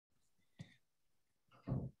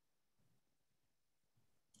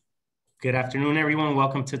Good afternoon, everyone.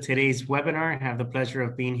 Welcome to today's webinar. I have the pleasure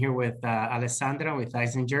of being here with Alessandra with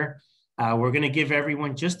Eisinger. We're going to give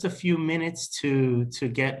everyone just a few minutes to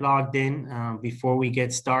get logged in before we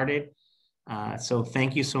get started. So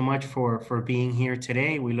thank you so much for being here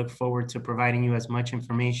today. We look forward to providing you as much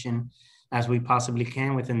information as we possibly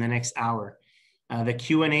can within the next hour. The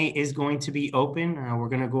Q&A is going to be open. We're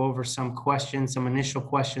going to go over some questions, some initial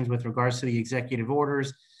questions with regards to the executive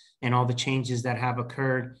orders and all the changes that have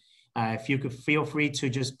occurred. If you could feel free to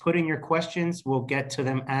just put in your questions, we'll get to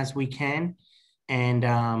them as we can,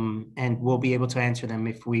 and we'll be able to answer them.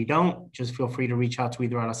 If we don't, just feel free to reach out to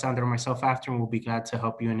either Alessandra or myself after, and we'll be glad to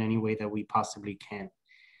help you in any way that we possibly can.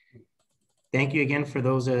 Thank you again for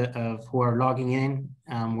those who are logging in.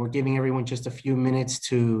 We're giving everyone just a few minutes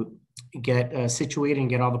to get situated and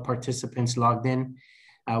get all the participants logged in.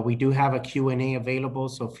 We do have a Q&A available,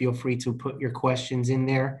 so feel free to put your questions in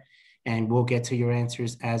there, and we'll get to your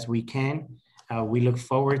answers as we can. We look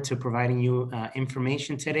forward to providing you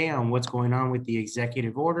information today on what's going on with the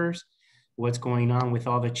executive orders, what's going on with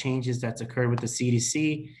all the changes that's occurred with the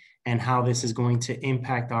CDC, and how this is going to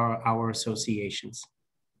impact our associations.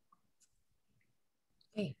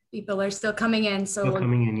 Okay, people are still coming in. So still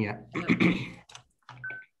coming in, yeah.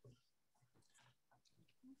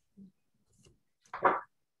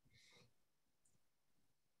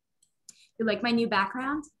 You like my new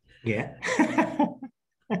background? Yeah.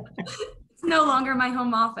 It's no longer my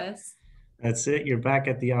home office. That's it. You're back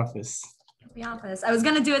at the office. The office. I was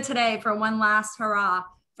going to do it today for one last hurrah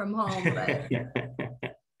from home. But...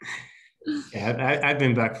 yeah, I've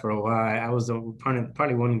been back for a while. I was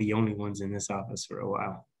probably one of the only ones in this office for a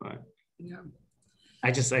while. But yeah,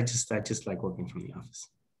 I just like working from the office.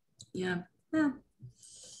 Yeah. Yeah.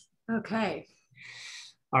 Okay.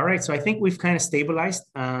 All right, so I think we've kind of stabilized.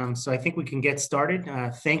 So I think we can get started.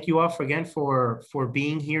 Thank you all for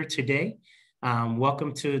being here today.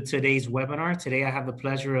 Welcome to today's webinar. Today I have the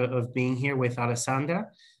pleasure of being here with Alessandra.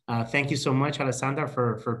 Thank you so much, Alessandra,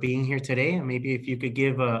 for being here today. And maybe if you could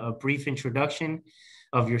give a brief introduction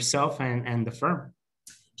of yourself and the firm.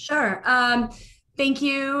 Sure. Thank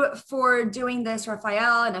you for doing this,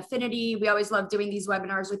 Raphael and Affinity. We always love doing these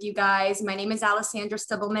webinars with you guys. My name is Alessandra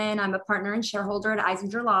Stibbleman. I'm a partner and shareholder at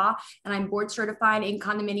Eisinger Law, and I'm board certified in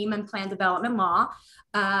condominium and plan development law.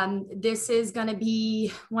 This is going to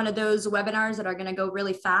be one of those webinars that are going to go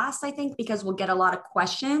really fast, I think, because we'll get a lot of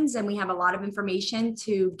questions and we have a lot of information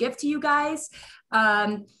to give to you guys.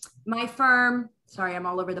 My firm... Sorry, I'm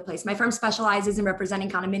all over the place. My firm specializes in representing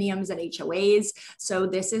condominiums and HOAs. So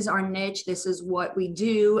this is our niche. This is what we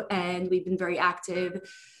do. And we've been very active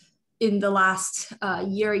in the last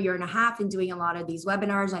year and a half in doing a lot of these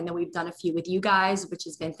webinars. I know we've done a few with you guys, which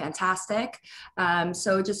has been fantastic.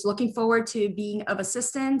 So just looking forward to being of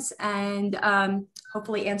assistance and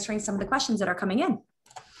hopefully answering some of the questions that are coming in.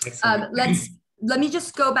 Let me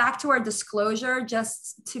just go back to our disclosure,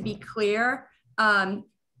 just to be clear.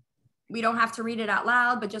 We don't have to read it out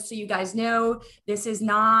loud, but just so you guys know, this is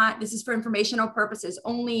for informational purposes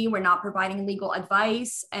only. We're not providing legal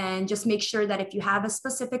advice, and just make sure that if you have a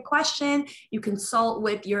specific question, you consult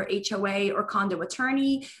with your HOA or condo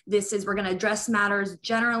attorney. We're going to address matters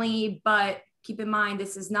generally, but keep in mind,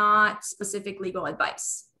 this is not specific legal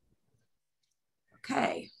advice.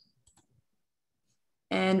 Okay.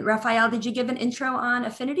 And Raphael, did you give an intro on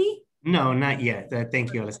Affinity? No, not yet.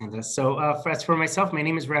 Thank you, Alessandra. So as for myself, my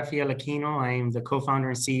name is Raphael Aquino. I am the co-founder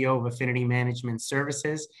and CEO of Affinity Management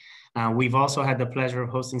Services. We've also had the pleasure of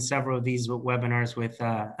hosting several of these webinars with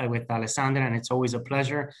Alessandra, and it's always a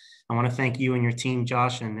pleasure. I want to thank you and your team,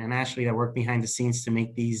 Josh and Ashley, that work behind the scenes to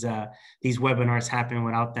make these webinars happen.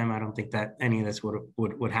 Without them, I don't think that any of this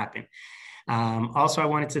would happen. Also, I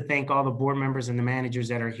wanted to thank all the board members and the managers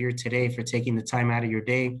that are here today for taking the time out of your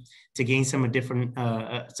day to gain some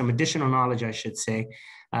additional knowledge, I should say.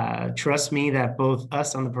 Trust me that both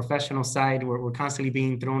us on the professional side, we're constantly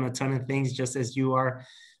being thrown a ton of things, just as you are.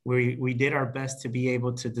 We did our best to be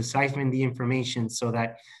able to decipher the information so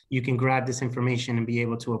that you can grab this information and be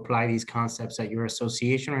able to apply these concepts at your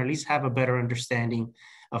association, or at least have a better understanding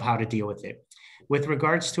of how to deal with it. With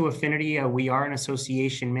regards to Affinity, we are an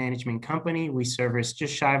association management company. We service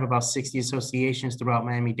just shy of about 60 associations throughout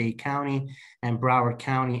Miami-Dade County and Broward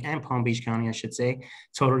County and Palm Beach County, I should say,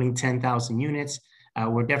 totaling 10,000 units.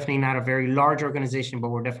 We're definitely not a very large organization, but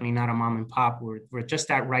we're definitely not a mom and pop. We're just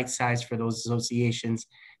that right size for those associations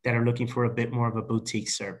that are looking for a bit more of a boutique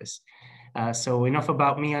service. So enough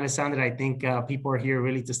about me, Alessandra. I think people are here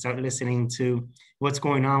really to start listening to what's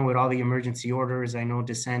going on with all the emergency orders. I know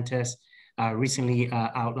DeSantis recently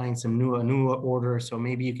outlined some new order, so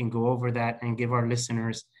maybe you can go over that and give our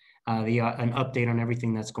listeners an update on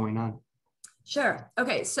everything that's going on. Sure.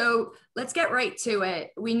 Okay, so let's get right to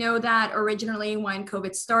it. We know that originally when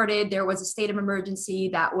COVID started, there was a state of emergency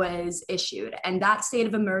that was issued, and that state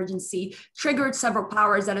of emergency triggered several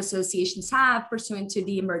powers that associations have pursuant to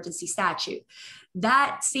the emergency statute.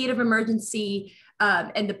 That state of emergency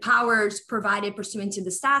and the powers provided pursuant to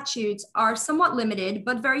the statutes are somewhat limited,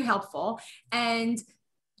 but very helpful. And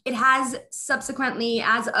it has subsequently,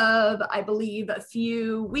 as of, I believe, a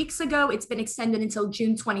few weeks ago, it's been extended until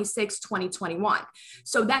June 26, 2021.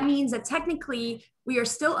 So that means that technically we are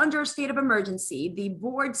still under a state of emergency. The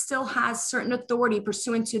board still has certain authority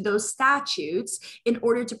pursuant to those statutes in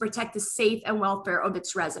order to protect the safe and welfare of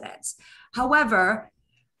its residents. However,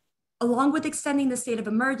 along with extending the state of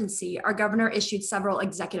emergency, our governor issued several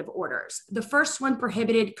executive orders. The first one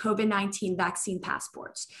prohibited COVID-19 vaccine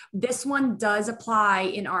passports. This one does apply,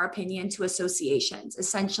 in our opinion, to associations.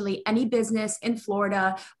 Essentially, any business in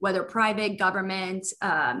Florida, whether private, government,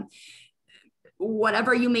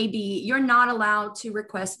 whatever you may be, you're not allowed to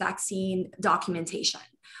request vaccine documentation.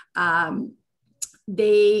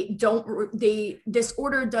 This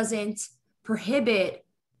order doesn't prohibit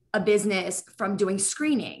a business from doing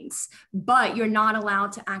screenings, but you're not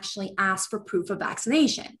allowed to actually ask for proof of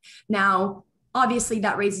vaccination. Now, obviously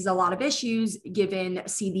that raises a lot of issues given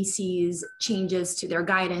CDC's changes to their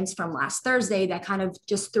guidance from last Thursday that kind of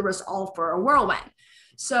just threw us all for a whirlwind.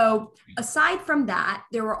 So aside from that,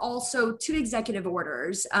 there were also two executive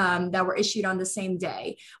orders that were issued on the same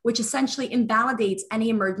day, which essentially invalidates any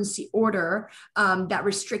emergency order that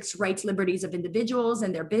restricts rights, liberties of individuals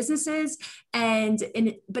and their businesses.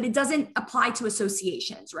 But it doesn't apply to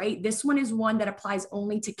associations, right? This one is one that applies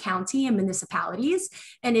only to county and municipalities.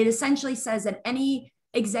 And it essentially says that any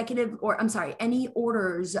any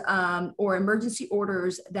orders or emergency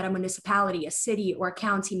orders that a municipality, a city, or a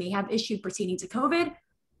county may have issued pertaining to COVID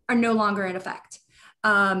are no longer in effect.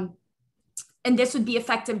 And this would be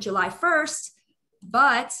effective July 1st,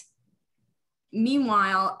 but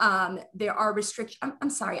meanwhile, there are restrictions. I'm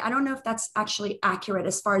sorry, I don't know if that's actually accurate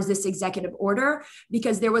as far as this executive order,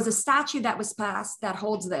 because there was a statute that was passed that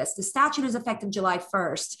holds this. The statute is effective July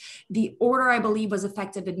 1st. The order, I believe, was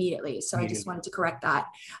effective immediately. So I just wanted to correct that.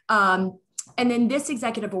 And then this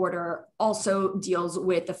executive order also deals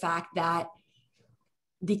with the fact that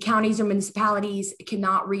the counties or municipalities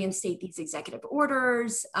cannot reinstate these executive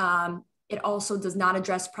orders. It also does not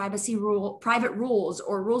address private rules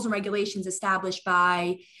or rules and regulations established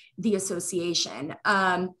by the association.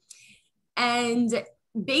 And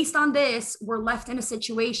based on this, we're left in a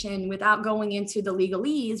situation, without going into the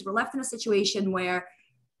legalese, we're left in a situation where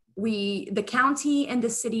the county and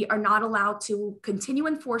the city are not allowed to continue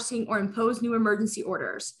enforcing or impose new emergency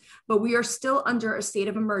orders, but we are still under a state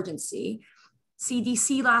of emergency.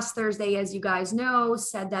 CDC last Thursday, as you guys know,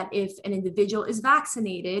 said that if an individual is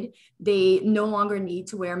vaccinated, they no longer need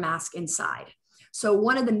to wear a mask inside. So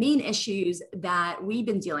one of the main issues that we've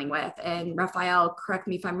been dealing with, and Raphael, correct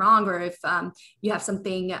me if I'm wrong, or if you have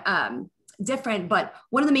something different, but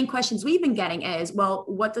one of the main questions we've been getting is, well,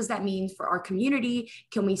 what does that mean for our community?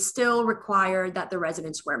 Can we still require that the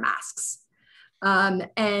residents wear masks?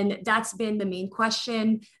 And that's been the main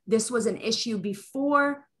question. This was an issue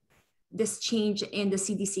before this change in the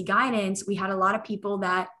CDC guidance. We had a lot of people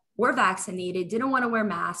that were vaccinated, didn't want to wear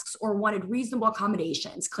masks, or wanted reasonable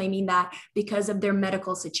accommodations, claiming that because of their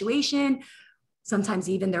medical situation, sometimes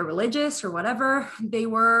even they're religious or whatever they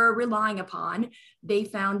were relying upon, they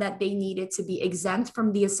found that they needed to be exempt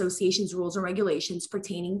from the association's rules and regulations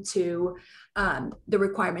pertaining to the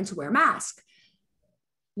requirement to wear a mask.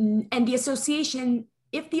 And the association,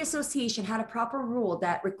 if the association had a proper rule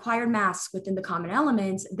that required masks within the common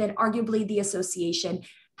elements, then arguably the association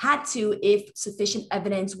had to, if sufficient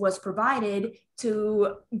evidence was provided,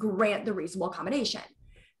 to grant the reasonable accommodation.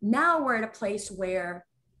 Now we're at a place where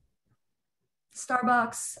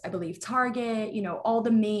Starbucks, I believe Target, all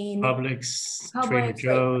the main Publix, Trader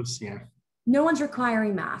Joe's, no one's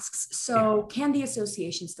requiring masks. So can the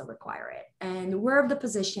association still require it? And we're of the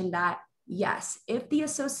position that yes, if the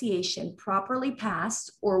association properly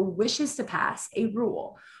passed or wishes to pass a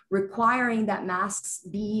rule requiring that masks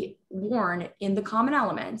be worn in the common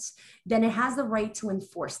elements, then it has the right to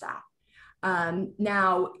enforce that.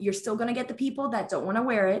 Now, you're still going to get the people that don't want to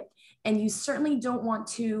wear it, and you certainly don't want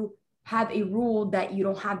to have a rule that you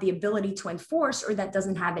don't have the ability to enforce or that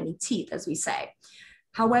doesn't have any teeth, as we say.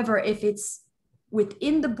 However, if it's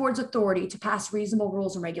within the board's authority to pass reasonable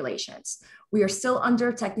rules and regulations. We are still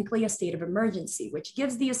under technically a state of emergency, which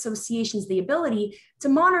gives the associations the ability to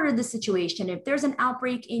monitor the situation. If there's an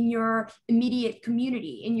outbreak in your immediate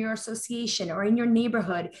community, in your association, or in your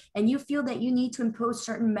neighborhood, and you feel that you need to impose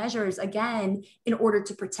certain measures, again, in order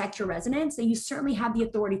to protect your residents, then you certainly have the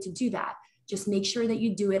authority to do that. Just make sure that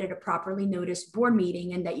you do it at a properly noticed board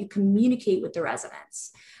meeting and that you communicate with the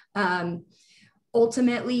residents.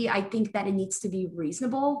 Ultimately, I think that it needs to be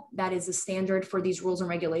reasonable. That is the standard for these rules and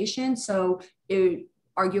regulations. So it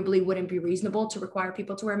arguably wouldn't be reasonable to require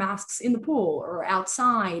people to wear masks in the pool or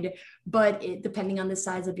outside, but depending on the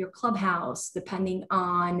size of your clubhouse, depending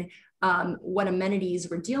on what amenities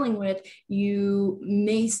we're dealing with, you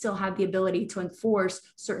may still have the ability to enforce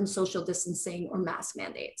certain social distancing or mask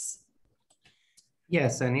mandates.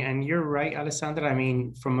 Yes, and you're right, Alessandra. I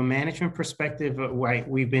mean, from a management perspective,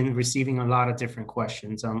 we've been receiving a lot of different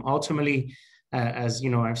questions. Ultimately, as you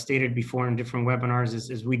know, I've stated before in different webinars,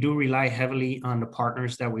 is we do rely heavily on the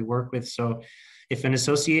partners that we work with. So if an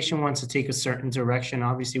association wants to take a certain direction,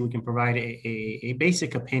 obviously we can provide a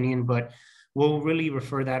basic opinion, but we'll really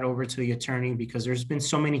refer that over to the attorney because there's been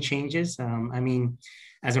so many changes. I mean,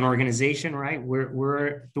 as an organization, right,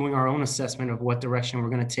 we're doing our own assessment of what direction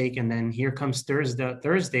we're going to take. And then here comes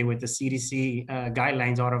Thursday with the CDC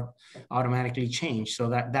guidelines automatically change. So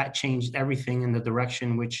that changed everything in the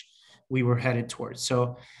direction which we were headed towards.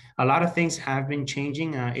 So a lot of things have been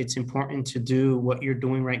changing. It's important to do what you're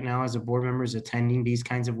doing right now as a board member, is attending these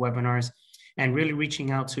kinds of webinars and really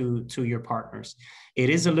reaching out to your partners.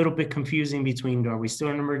 It is a little bit confusing between, are we still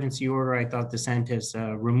in emergency order? I thought DeSantis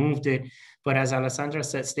removed it. But as Alessandra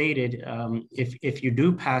stated, if you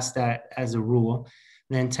do pass that as a rule,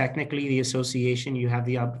 then technically the association, you have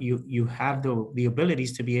the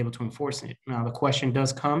abilities to be able to enforce it. Now, the question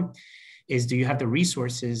does come is, do you have the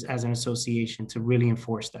resources as an association to really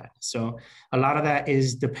enforce that? So a lot of that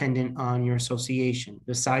is dependent on your association,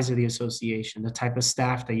 the size of the association, the type of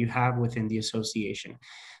staff that you have within the association.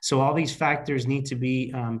 So all these factors need to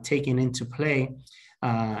be taken into play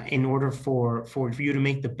in order for you to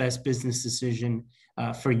make the best business decision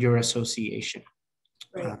for your association.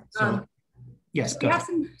 Right. Yes, we have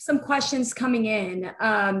some questions coming in.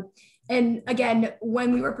 And again,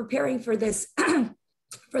 when we were preparing for this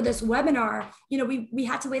for this webinar, you know, we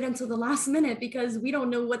had to wait until the last minute because we don't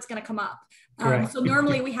know what's going to come up. So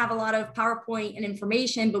normally we have a lot of PowerPoint and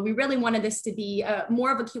information, but we really wanted this to be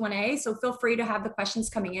more of a Q&A. So feel free to have the questions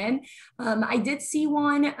coming in. I did see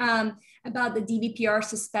one about the DBPR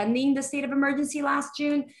suspending the state of emergency last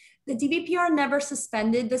June. The DBPR never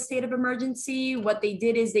suspended the state of emergency. What they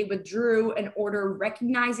did is they withdrew an order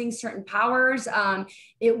recognizing certain powers.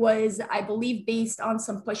 It was, I believe, based on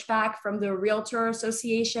some pushback from the Realtor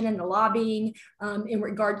Association and the lobbying in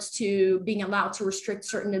regards to being allowed to restrict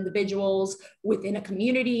certain individuals within a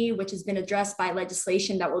community, which has been addressed by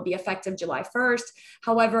legislation that will be effective July 1st.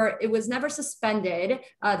 However, it was never suspended.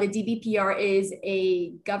 The DBPR is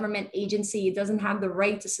a government agency. It doesn't have the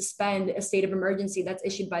right to suspend a state of emergency that's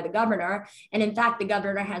issued by the governor. And in fact, the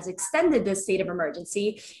governor has extended this state of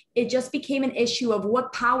emergency. It just became an issue of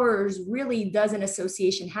what powers really does an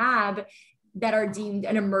association have that are deemed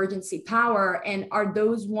an emergency power, and are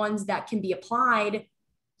those ones that can be applied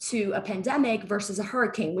to a pandemic versus a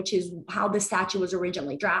hurricane, which is how the statute was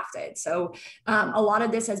originally drafted. So a lot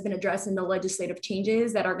of this has been addressed in the legislative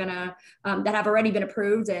changes that are gonna, that have already been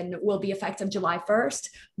approved and will be effective July 1st.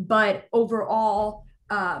 But overall,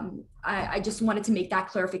 I just wanted to make that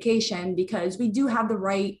clarification because we do have the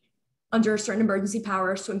right under certain emergency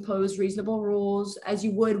powers to impose reasonable rules as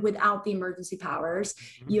you would without the emergency powers.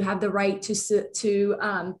 You have the right to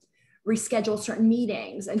reschedule certain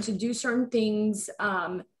meetings and to do certain things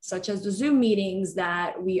such as the Zoom meetings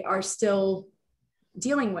that we are still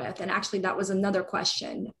dealing with. And actually that was another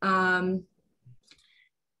question.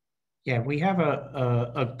 Yeah, we have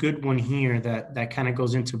a good one here that kind of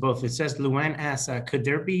goes into both. It says, Luann asks, could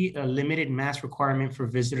there be a limited mask requirement for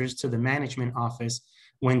visitors to the management office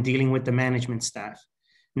when dealing with the management staff,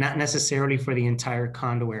 not necessarily for the entire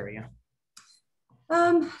condo area?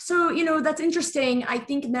 So, you know, that's interesting. I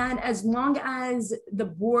think that as long as the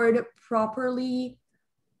board properly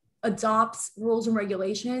adopts rules and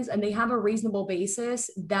regulations and they have a reasonable basis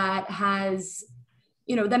that has,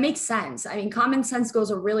 you know, that makes sense. I mean, common sense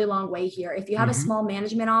goes a really long way here. If you have a small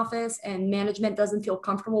management office and management doesn't feel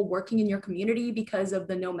comfortable working in your community because of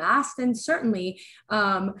the no mask, then certainly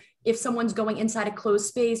if someone's going inside a closed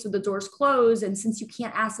space with the doors closed, and since you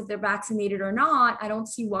can't ask if they're vaccinated or not, I don't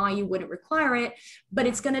see why you wouldn't require it. But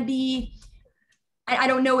it's going to be, I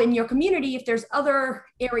don't know in your community if there's other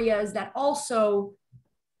areas that also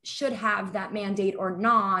should have that mandate or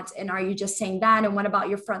not? And are you just saying that? And what about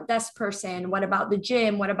your front desk person? What about the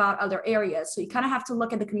gym? What about other areas? So you kind of have to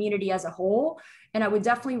look at the community as a whole. And I would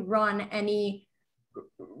definitely run any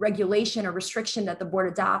regulation or restriction that the board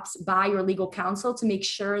adopts by your legal counsel to make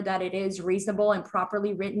sure that it is reasonable and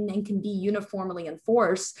properly written and can be uniformly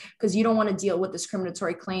enforced, because you don't want to deal with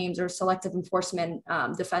discriminatory claims or selective enforcement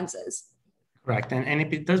defenses. Correct. And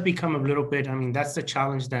it does become a little bit, I mean, that's the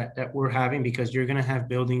challenge that we're having, because you're going to have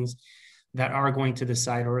buildings that are going to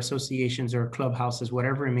decide, or associations or clubhouses,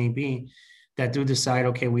 whatever it may be, that do decide,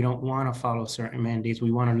 okay, we don't want to follow certain mandates.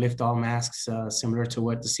 We want to lift all masks, similar to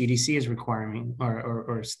what the CDC is requiring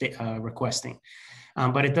or requesting.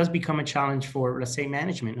 But it does become a challenge for, let's say,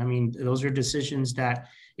 management. I mean, those are decisions that,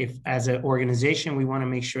 if as an organization, we want to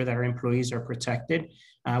make sure that our employees are protected,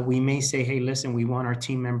 we may say, hey, listen, we want our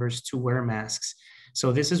team members to wear masks.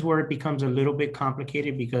 So this is where it becomes a little bit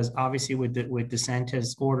complicated, because obviously with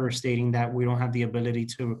DeSantis' order stating that we don't have the ability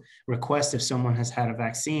to request if someone has had a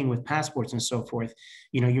vaccine with passports and so forth,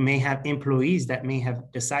 you may have employees that may have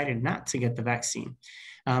decided not to get the vaccine.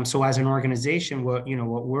 So as an organization, what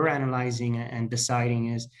we're analyzing and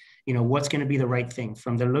deciding is, what's going to be the right thing.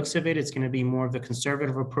 From the looks of it, it's going to be more of the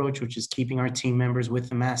conservative approach, which is keeping our team members with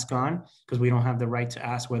the mask on, because we don't have the right to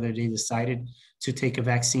ask whether they decided to take a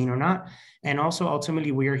vaccine or not. And also,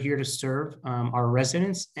 ultimately, we are here to serve our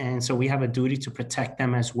residents. And so we have a duty to protect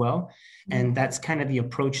them as well. And that's kind of the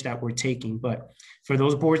approach that we're taking. But for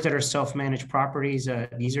those boards that are self-managed properties,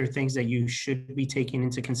 these are things that you should be taking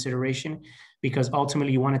into consideration, because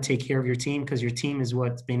ultimately you want to take care of your team, because your team is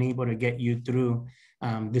what's been able to get you through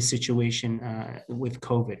this situation with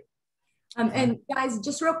COVID. And guys,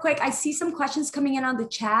 just real quick, I see some questions coming in on the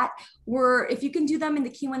chat. If you can do them in the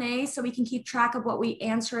Q&A so we can keep track of what we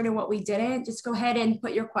answered and what we didn't, just go ahead and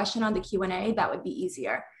put your question on the Q&A. That would be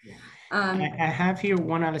easier. Yeah. I have here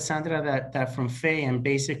one, Alessandra, that from Faye, and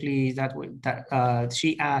basically that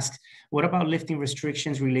she asked, what about lifting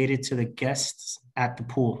restrictions related to the guests at the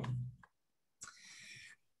pool?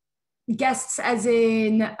 Guests as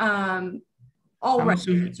in I'm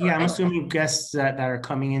assuming guests that are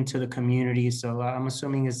coming into the community. So I'm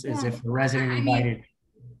assuming as if a resident invited.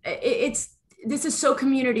 This is so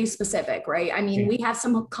community specific, right? I mean, we have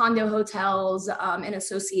some condo hotels and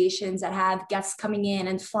associations that have guests coming in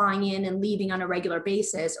and flying in and leaving on a regular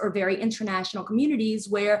basis, or very international communities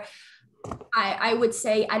where I would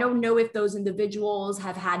say, I don't know if those individuals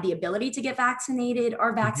have had the ability to get vaccinated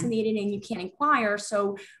or vaccinated, and you can't inquire.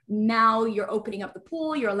 So now you're opening up the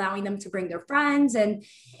pool, you're allowing them to bring their friends. And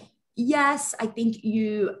yes, I think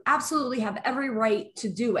you absolutely have every right to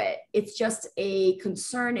do it. It's just a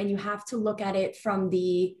concern, and you have to look at it from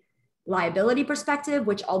the liability perspective,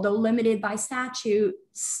 which, although limited by statute,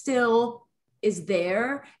 still is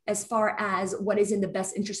there as far as what is in the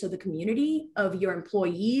best interest of the community, of your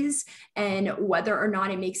employees, and whether or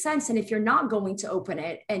not it makes sense. And if you're not going to open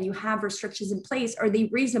it and you have restrictions in place, are they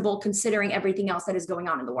reasonable considering everything else that is going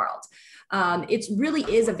on in the world? It really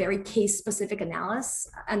is a very case-specific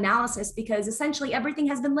analysis, because essentially everything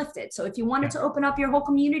has been lifted. So if you wanted to open up your whole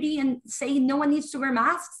community and say no one needs to wear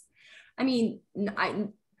masks, I mean,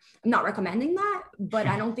 I'm not recommending that, but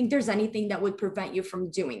I don't think there's anything that would prevent you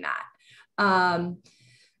from doing that.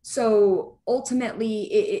 So ultimately,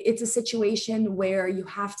 it's a situation where you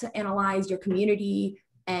have to analyze your community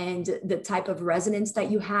and the type of residents that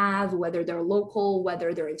you have, whether they're local,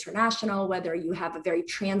 whether they're international, whether you have a very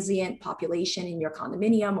transient population in your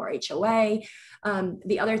condominium or HOA.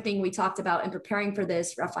 The other thing we talked about in preparing for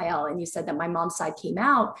this, Raphael, and you said that my mom's side came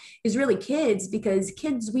out, is really kids, because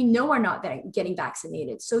kids we know are not getting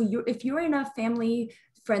vaccinated. So if you're in a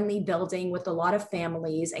family-friendly building with a lot of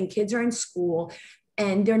families and kids are in school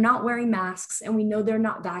and they're not wearing masks, and we know they're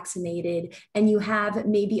not vaccinated, and you have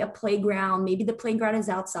maybe a playground, maybe the playground is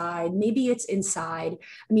outside, maybe it's inside.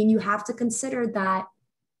 I mean, you have to consider that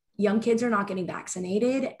young kids are not getting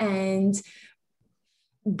vaccinated, and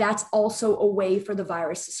that's also a way for the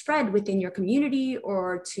virus to spread within your community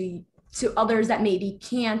or to others that maybe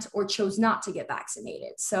can't or chose not to get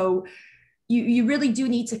vaccinated. So you really do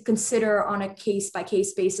need to consider on a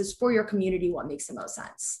case-by-case basis for your community what makes the most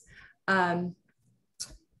sense.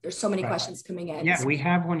 There's so many questions coming in. Yeah, we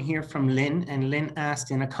have one here from Lynn, and Lynn asked,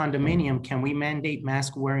 in a condominium, can we mandate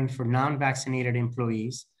mask wearing for non-vaccinated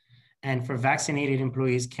employees? And for vaccinated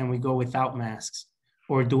employees, can we go without masks?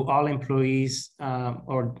 Or do all employees,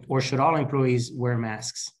 or should all employees wear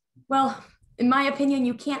masks? Well, in my opinion,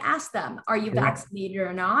 you can't ask them, are you vaccinated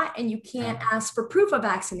or not? And you can't ask for proof of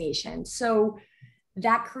vaccination. So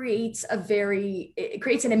that creates it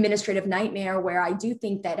creates an administrative nightmare, where I do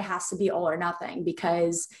think that it has to be all or nothing,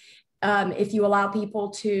 because If you allow people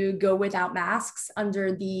to go without masks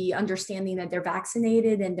under the understanding that they're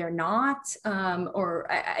vaccinated and they're not,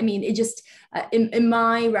 I mean, it just, in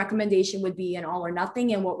my recommendation would be an all or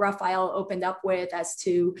nothing. And what Raphael opened up with as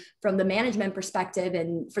to, from the management perspective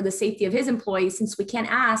and for the safety of his employees, since we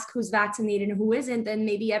can't ask who's vaccinated and who isn't, then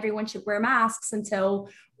maybe everyone should wear masks until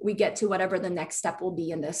we get to whatever the next step will be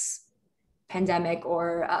in this pandemic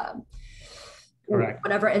or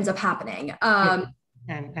whatever ends up happening.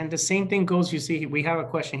 And the same thing goes, you see, we have a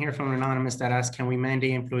question here from an anonymous that asks, can we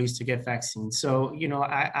mandate employees to get vaccines? So, you know,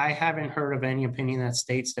 I haven't heard of any opinion that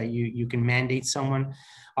states that you can mandate someone.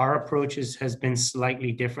 Our approach has been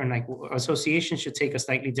slightly different. Like associations should take a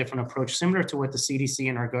slightly different approach, similar to what the CDC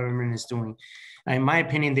and our government is doing. In my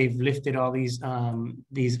opinion, they've lifted all these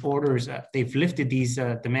orders. They've lifted these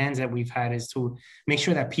demands that we've had is to make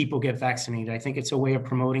sure that people get vaccinated. I think it's a way of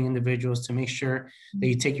promoting individuals to make sure that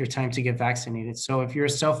you take your time to get vaccinated. So if you're a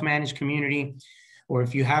self-managed community, or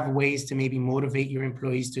if you have ways to maybe motivate your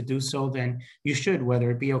employees to do so, then you should, whether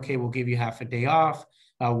it be, okay, we'll give you half a day off,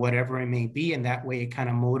 whatever it may be. And that way it kind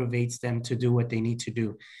of motivates them to do what they need to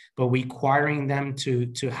do. But requiring them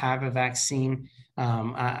to have a vaccine,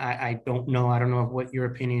 I don't know. I don't know what your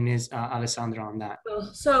opinion is, Alessandra, on that.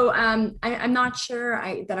 So I'm not sure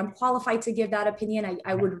that I'm qualified to give that opinion.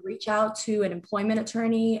 I would reach out to an employment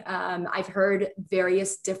attorney. I've heard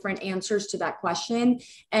various different answers to that question,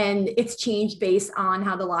 and it's changed based on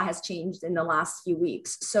how the law has changed in the last few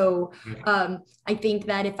weeks. So I think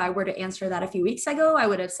that if I were to answer that a few weeks ago, I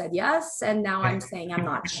would have said yes. And now I'm saying I'm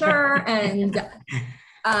not sure. And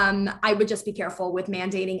I would just be careful with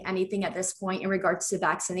mandating anything at this point in regards to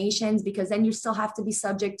vaccinations, because then you still have to be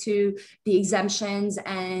subject to the exemptions,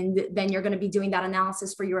 and then you're going to be doing that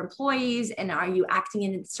analysis for your employees. And are you acting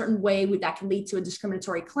in a certain way that can lead to a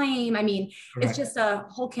discriminatory claim? I mean, It's just a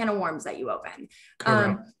whole can of worms that you open.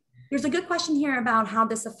 There's a good question here about how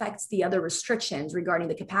this affects the other restrictions regarding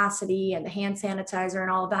the capacity and the hand sanitizer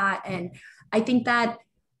and all of that. And I think that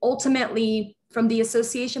ultimately, from the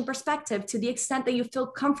association perspective, to the extent that you feel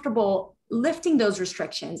comfortable lifting those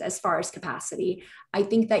restrictions as far as capacity, I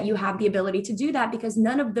think that you have the ability to do that, because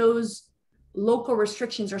none of those local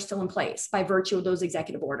restrictions are still in place by virtue of those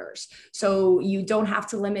executive orders. So you don't have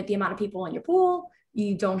to limit the amount of people in your pool.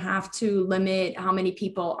 You don't have to limit how many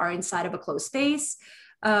people are inside of a closed space.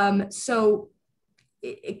 So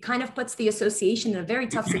it kind of puts the association in a very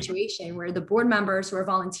tough situation where the board members who are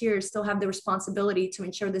volunteers still have the responsibility to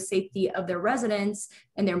ensure the safety of their residents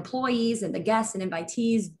and their employees and the guests and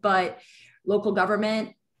invitees, but local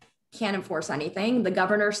government can't enforce anything. The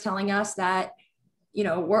governor's telling us that, you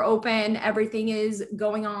know, we're open, everything is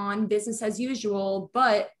going on, business as usual,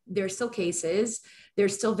 but there's still cases,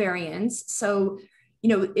 there's still variants. So you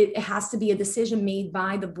know, it has to be a decision made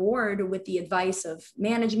by the board with the advice of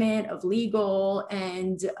management, of legal,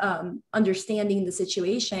 and understanding the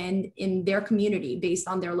situation in their community based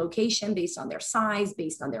on their location, based on their size,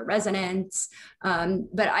 based on their residents.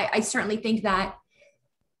 But I certainly think that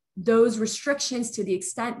those restrictions, to the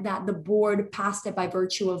extent that the board passed it by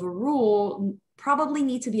virtue of a rule, probably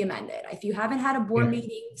need to be amended. If you haven't had a board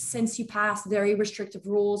meeting since you passed very restrictive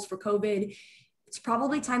rules for COVID, it's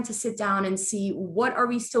probably time to sit down and see what are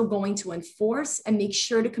we still going to enforce, and make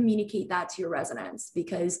sure to communicate that to your residents,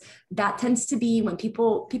 because that tends to be when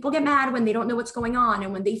people get mad when they don't know what's going on,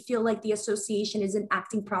 and when they feel like the association isn't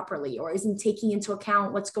acting properly or isn't taking into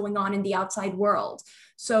account what's going on in the outside world.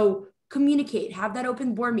 So communicate, have that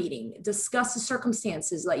open board meeting, discuss the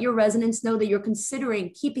circumstances, let your residents know that you're considering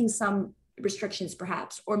keeping some restrictions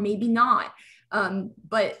perhaps, or maybe not.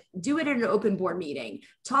 But do it at an open board meeting.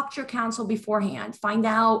 Talk to your council beforehand. Find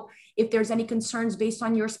out if there's any concerns based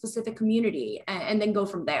on your specific community, and then go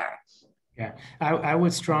from there. Yeah, I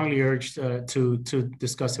would strongly urge to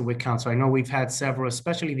discuss it with council. I know we've had several,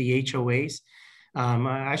 especially the HOAs.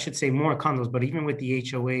 I should say more condos, but even with the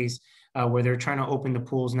HOAs, where they're trying to open the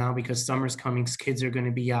pools now because summer's coming, kids are going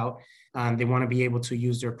to be out. They want to be able to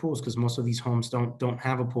use their pools because most of these homes don't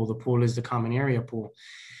have a pool. The pool is the common area pool.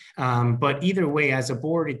 But either way, as a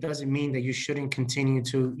board, it doesn't mean that you shouldn't continue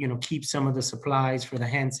to, you know, keep some of the supplies for the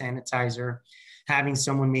hand sanitizer, having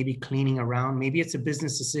someone maybe cleaning around. Maybe it's a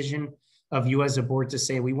business decision of you as a board to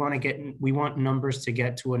say, we want numbers to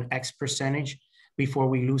get to an X percentage before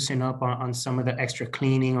we loosen up on some of the extra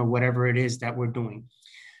cleaning or whatever it is that we're doing.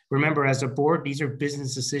 Remember, as a board, these are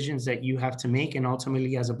business decisions that you have to make. And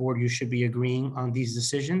ultimately, as a board, you should be agreeing on these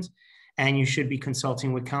decisions. And you should be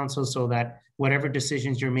consulting with counsel so that whatever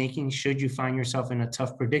decisions you're making, should you find yourself in a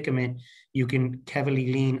tough predicament, you can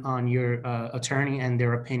heavily lean on your attorney and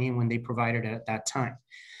their opinion when they provide it at that time.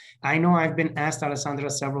 I know I've been asked, Alessandra,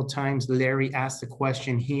 several times. Larry asked a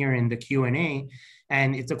question here in the Q&A,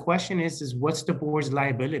 and the question is what's the board's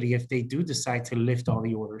liability if they do decide to lift all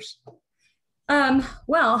the orders?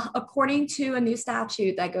 Well, according to a new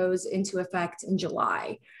statute that goes into effect in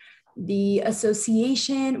July, the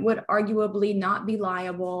association would arguably not be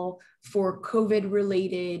liable for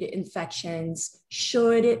COVID-related infections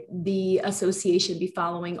should the association be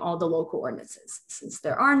following all the local ordinances. Since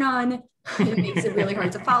there are none, it makes it really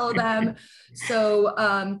hard to follow them. So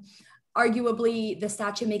arguably, the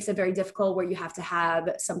statute makes it very difficult where you have to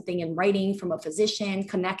have something in writing from a physician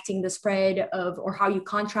connecting the spread of or how you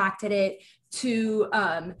contracted it to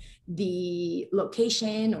the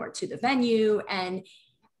location or to the venue. And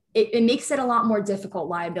it makes it a lot more difficult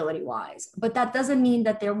liability wise, but that doesn't mean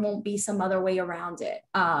that there won't be some other way around it.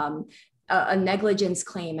 A negligence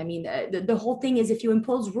claim. I mean, the whole thing is if you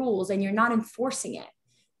impose rules and you're not enforcing it,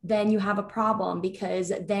 then you have a problem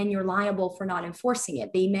because then you're liable for not enforcing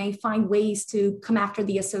it. They may find ways to come after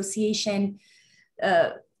the association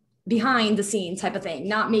behind the scene type of thing,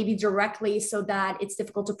 not maybe directly so that it's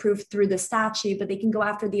difficult to prove through the statute, but they can go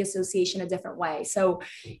after the association a different way. So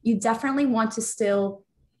you definitely want to still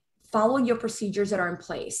follow your procedures that are in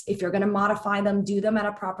place. If you're going to modify them, do them at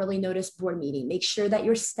a properly noticed board meeting. Make sure that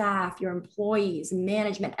your staff, your employees,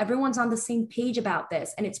 management, everyone's on the same page about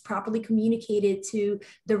this and it's properly communicated to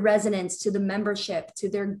the residents, to the membership, to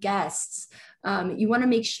their guests. You want to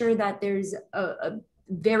make sure that there's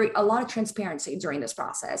a lot of transparency during this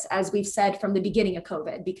process, as we've said from the beginning of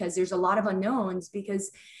COVID, because there's a lot of unknowns because,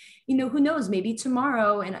 you know, who knows, maybe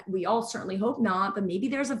tomorrow, and we all certainly hope not, but maybe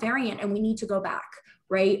there's a variant and we need to go back,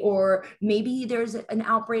 right? Or maybe there's an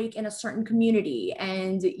outbreak in a certain community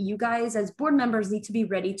and you guys as board members need to be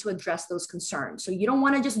ready to address those concerns. So you don't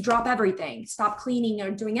want to just drop everything, stop cleaning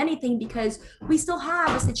or doing anything because we still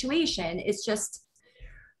have a situation. It's just,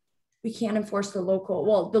 we can't enforce the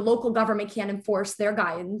local government can't enforce their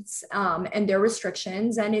guidance and their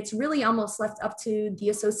restrictions. And it's really almost left up to the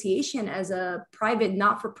association as a private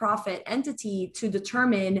not-for-profit entity to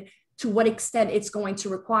determine to what extent it's going to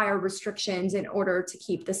require restrictions in order to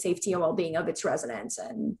keep the safety and well-being of its residents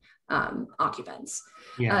and occupants.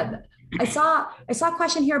 Yeah. I saw a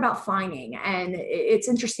question here about fining, and it's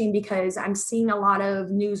interesting because I'm seeing a lot of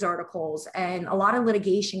news articles and a lot of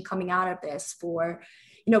litigation coming out of this for,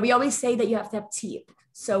 you know, we always say that you have to have teeth.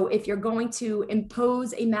 So if you're going to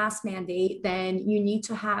impose a mask mandate, then you need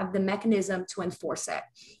to have the mechanism to enforce it.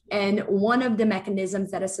 And one of the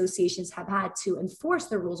mechanisms that associations have had to enforce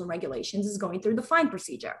the rules and regulations is going through the fine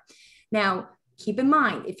procedure. Now, keep in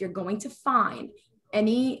mind, if you're going to fine,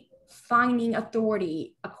 any fining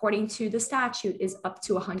authority, according to the statute, is up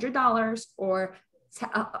to $100 or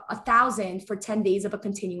 $1,000 for 10 days of a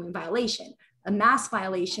continuing violation. A mask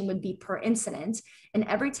violation would be per incident. And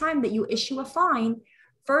every time that you issue a fine,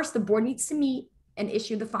 first the board needs to meet and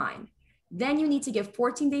issue the fine. Then you need to give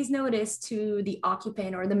 14 days notice to the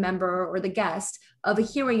occupant or the member or the guest of a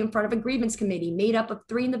hearing in front of a grievance committee made up of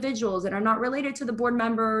 3 individuals that are not related to the board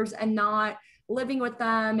members and not living with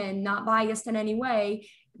them and not biased in any way,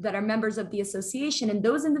 that are members of the association. And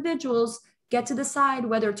those individuals get to decide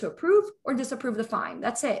whether to approve or disapprove the fine.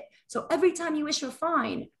 That's it. So every time you issue a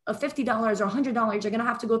fine of $50 or $100, you're going to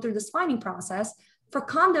have to go through this fining process. For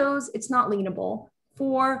condos, it's not lienable.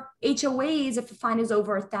 For HOAs, if the fine is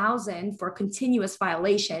over $1,000 for continuous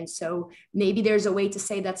violation, so maybe there's a way to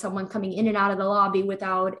say that someone coming in and out of the lobby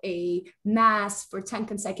without a mask for 10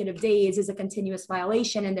 consecutive days is a continuous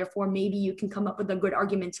violation, and therefore maybe you can come up with a good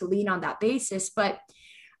argument to lean on that basis. But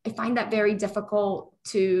I find that very difficult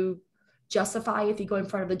to justify if you go in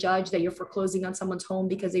front of a judge that you're foreclosing on someone's home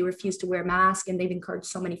because they refuse to wear a mask and they've incurred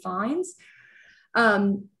so many fines.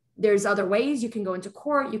 There's other ways you can go into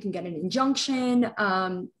court, you can get an injunction,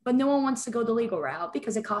 but no one wants to go the legal route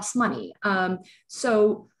because it costs money.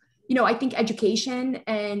 So, you know, I think education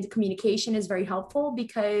and communication is very helpful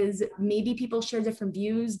because maybe people share different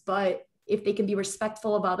views, but if they can be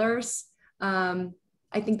respectful of others, I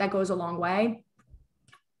think that goes a long way.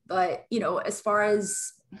 But, you know, as far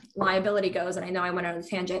as liability goes, and I know I went on a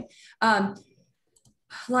tangent,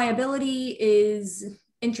 liability is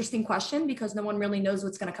interesting question because no one really knows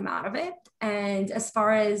what's going to come out of it. And as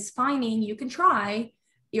far as fining, you can try,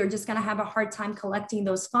 you're just going to have a hard time collecting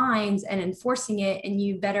those fines and enforcing it. And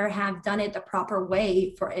you better have done it the proper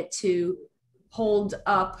way for it to hold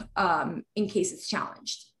up in case it's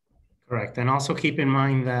challenged. Correct. And also keep in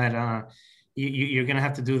mind that you're going to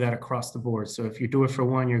have to do that across the board. So if you do it for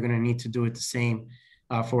one, you're going to need to do it the same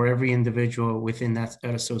for every individual within that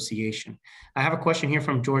association. I have a question here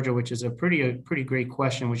from Georgia, which is a pretty great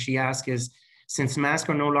question. What she asks is, Since masks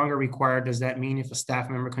are no longer required, does that mean if a staff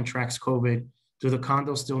member contracts COVID, do the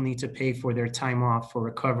condos still need to pay for their time off for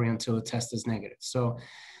recovery until the test is negative? So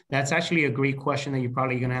that's actually a great question that you're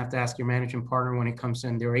probably going to have to ask your managing partner when it comes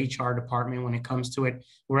in their HR department. When it comes to it,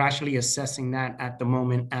 we're actually assessing that at the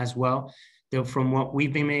moment as well. From what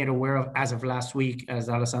we've been made aware of as of last week, as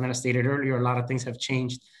Alessandra stated earlier, a lot of things have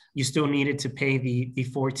changed. You still needed to pay the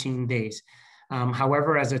 14 days.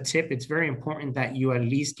 However, as a tip, it's very important that you at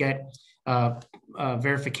least get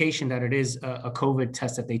verification that it is a COVID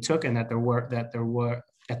test that they took and that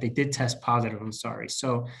they did test positive. I'm sorry.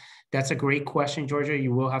 So that's a great question, Georgia.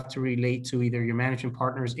 You will have to relate to either your managing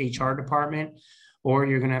partner's HR department, or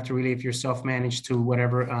you're going to have to relate if you're self-managed to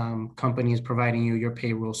whatever company is providing you your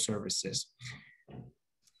payroll services.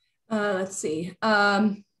 Let's see.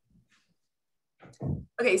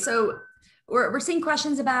 Okay, so we're seeing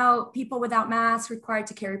questions about people without masks required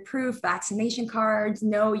to carry proof, vaccination cards.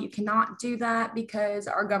 No, you cannot do that because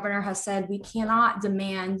our governor has said we cannot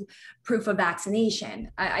demand proof of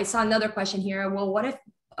vaccination. I saw another question here. Well, what if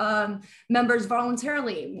members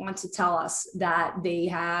voluntarily want to tell us that they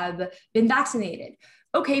have been vaccinated?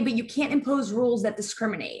 Okay, but you can't impose rules that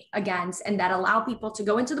discriminate against and that allow people to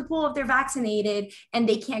go into the pool if they're vaccinated and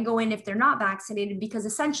they can't go in if they're not vaccinated, because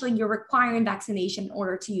essentially you're requiring vaccination in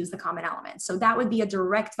order to use the common element. So that would be a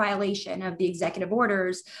direct violation of the executive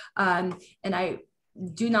orders. And I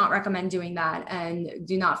do not recommend doing that and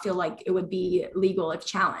do not feel like it would be legal if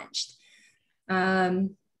challenged.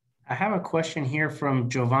 I have a question here from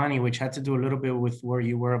Giovanni, which had to do a little bit with where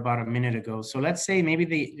you were about a minute ago. So let's say maybe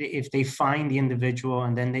if they find the individual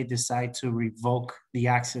and then they decide to revoke the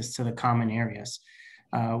access to the common areas.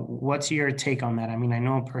 What's your take on that? I mean, I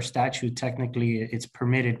know per statute, technically it's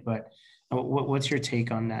permitted, but what's your take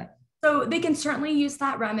on that? So they can certainly use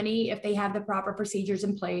that remedy if they have the proper procedures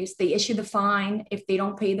in place. They issue the fine. If they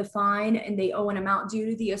don't pay the fine and they owe an amount due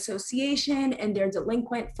to the association and they're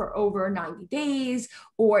delinquent for over 90 days,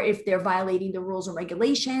 or if they're violating the rules and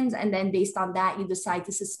regulations, and then based on that, you decide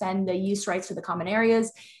to suspend the use rights to the common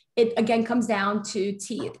areas, it again comes down to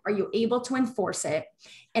teeth. Are you able to enforce it?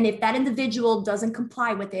 And if that individual doesn't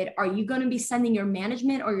comply with it, are you going to be sending your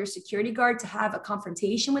management or your security guard to have a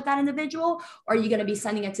confrontation with that individual? Or are you going to be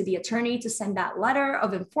sending it to the attorney to send that letter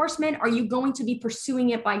of enforcement? Are you going to be pursuing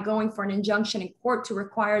it by going for an injunction in court to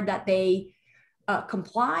require that they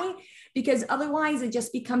comply? Because otherwise it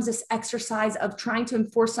just becomes this exercise of trying to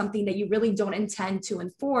enforce something that you really don't intend to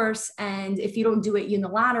enforce. And if you don't do it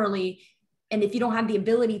unilaterally, and if you don't have the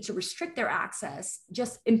ability to restrict their access,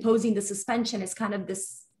 just imposing the suspension is kind of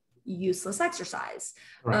this useless exercise.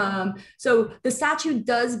 Right. So the statute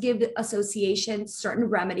does give associations certain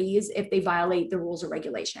remedies if they violate the rules or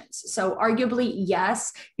regulations. So arguably,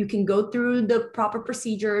 yes, you can go through the proper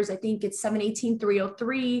procedures. I think it's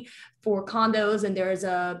 718-303 for condos, and there's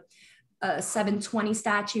a 720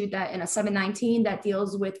 statute that and a 719 that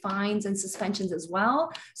deals with fines and suspensions as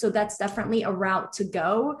well. So that's definitely a route to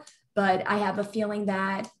go. But I have a feeling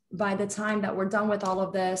that by the time that we're done with all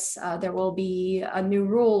of this, there will be a new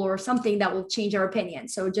rule or something that will change our opinion.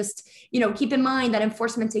 So just, keep in mind that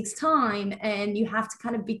enforcement takes time, and you have to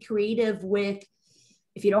kind of be creative with,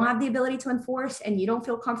 if you don't have the ability to enforce and you don't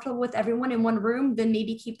feel comfortable with everyone in one room, then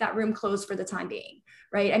maybe keep that room closed for the time being,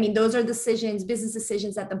 right? I mean, those are decisions, business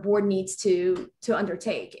decisions that the board needs to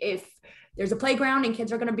undertake. If there's a playground and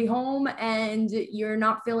kids are going to be home and you're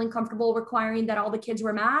not feeling comfortable requiring that all the kids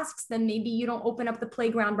wear masks, then maybe you don't open up the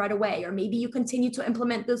playground right away, or maybe you continue to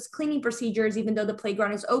implement those cleaning procedures even though the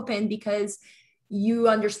playground is open, because you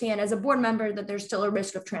understand as a board member that there's still a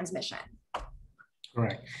risk of transmission.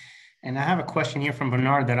 Correct. And I have a question here from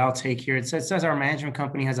Bernard that I'll take here. It says our management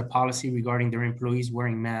company has a policy regarding their employees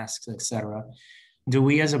wearing masks, etc. Do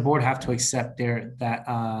we as a board have to accept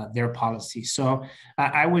their policy? So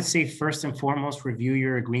I would say first and foremost, review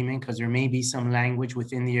your agreement, because there may be some language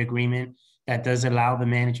within the agreement that does allow the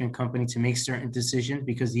management company to make certain decisions,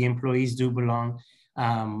 because the employees do belong,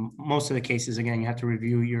 most of the cases, again, you have to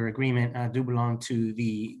review your agreement, do belong to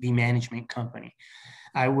the management company.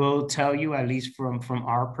 I will tell you, at least from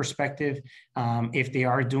our perspective, if they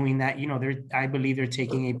are doing that, I believe they're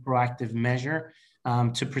taking a proactive measure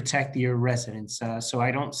to protect your residents. So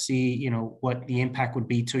I don't see, what the impact would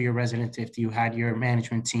be to your residents if you had your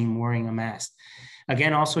management team wearing a mask.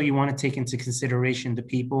 Again, also, you want to take into consideration the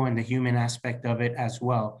people and the human aspect of it as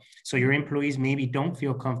well. So your employees maybe don't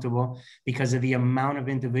feel comfortable because of the amount of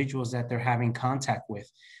individuals that they're having contact with.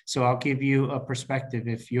 So I'll give you a perspective.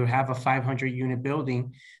 If you have a 500 unit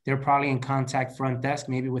building, they're probably in contact front desk,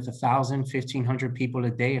 maybe with 1,000, 1,500 people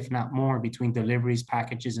a day, if not more, between deliveries,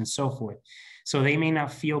 packages, and so forth. So they may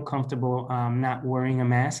not feel comfortable not wearing a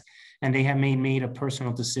mask. and they have made a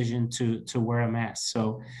personal decision to wear a mask.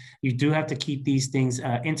 So you do have to keep these things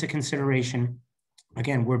into consideration.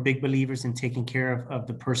 Again, we're big believers in taking care of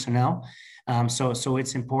the personnel. So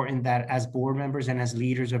it's important that as board members and as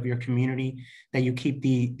leaders of your community, that you keep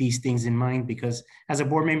these things in mind, because as a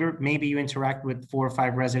board member, maybe you interact with 4 or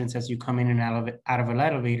 5 residents as you come in and out of an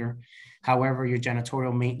elevator. However, your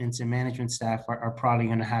janitorial, maintenance, and management staff are probably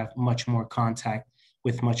going to have much more contact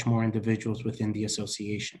with much more individuals within the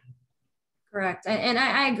association. Correct. And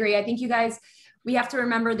I agree. I think you guys, we have to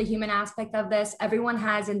remember the human aspect of this. Everyone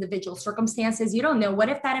has individual circumstances. You don't know, what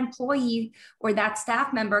if that employee or that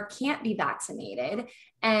staff member can't be vaccinated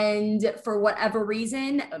and for whatever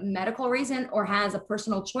reason, medical reason, or has a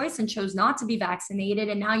personal choice and chose not to be vaccinated.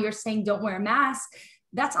 And now you're saying don't wear a mask.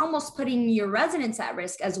 That's almost putting your residents at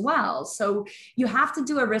risk as well. So you have to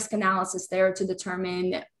do a risk analysis there to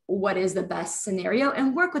determine what is the best scenario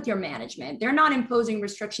and work with your management. They're not imposing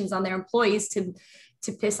restrictions on their employees to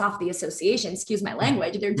piss off the association, excuse my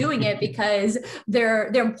language. They're doing it because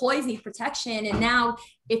their employees need protection. And now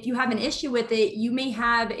if you have an issue with it, you may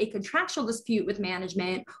have a contractual dispute with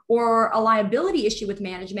management or a liability issue with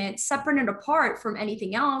management, separate and apart from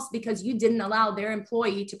anything else, because you didn't allow their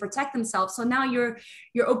employee to protect themselves. So now you're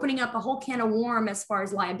opening up a whole can of worms as far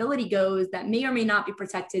as liability goes that may or may not be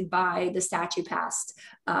protected by the statute passed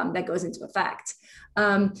that goes into effect.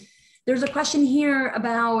 There's a question here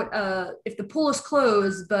about if the pool is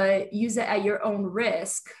closed, but use it at your own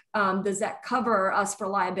risk, does that cover us for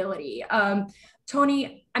liability?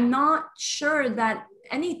 Tony, I'm not sure that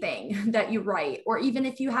anything that you write, or even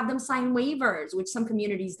if you have them sign waivers, which some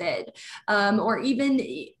communities did, or even,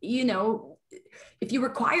 you know, if you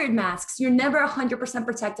required masks, you're never 100%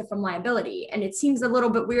 protected from liability. And it seems a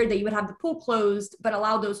little bit weird that you would have the pool closed, but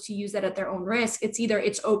allow those to use it at their own risk. It's either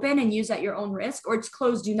it's open and use at your own risk, or it's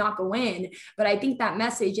closed, do not go in. But I think that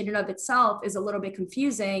message in and of itself is a little bit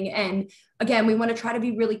confusing. And again, we want to try to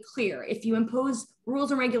be really clear. If you impose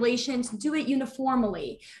rules and regulations, do it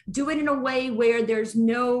uniformly. Do it in a way where there's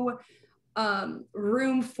no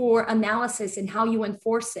room for analysis in how you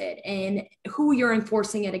enforce it and who you're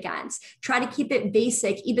enforcing it against. Try to keep it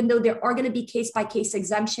basic, even though there are going to be case-by-case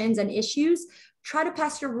exemptions and issues. Try to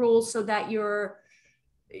pass your rules so that you're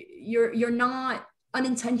not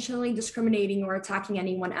unintentionally discriminating or attacking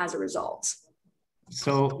anyone as a result.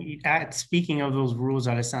 So speaking of those rules,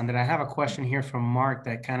 Alessandra, I have a question here from Mark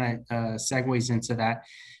that kind of segues into that.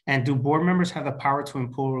 And do board members have the power to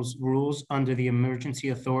impose rules under the emergency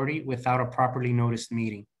authority without a properly noticed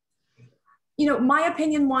meeting? You know, my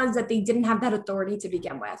opinion was that they didn't have that authority to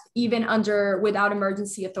begin with, even without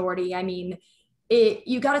emergency authority. I mean,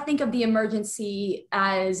 you got to think of the emergency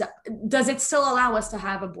as, does it still allow us to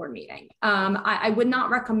have a board meeting? I would not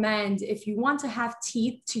recommend, if you want to have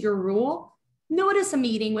teeth to your rule, notice a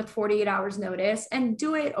meeting with 48 hours notice and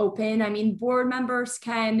do it open. I mean, board members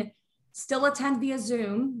can still attend via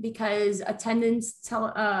Zoom because attendance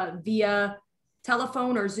via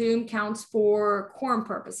telephone or Zoom counts for quorum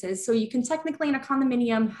purposes. So you can technically in a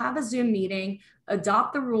condominium have a Zoom meeting,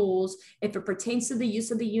 adopt the rules. If it pertains to the use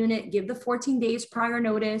of the unit, give the 14 days prior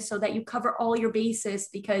notice so that you cover all your bases,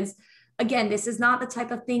 because again, this is not the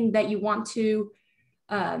type of thing that you want to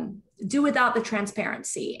do without the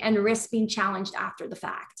transparency and risk being challenged after the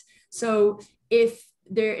fact. So if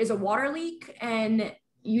there is a water leak and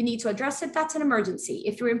you need to address it, that's an emergency.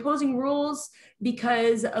 If you're imposing rules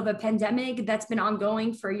because of a pandemic that's been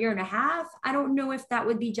ongoing for a year and a half, I don't know if that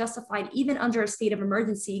would be justified even under a state of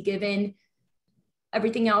emergency, given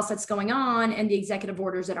everything else that's going on and the executive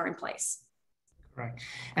orders that are in place. Right.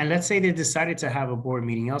 And let's say they decided to have a board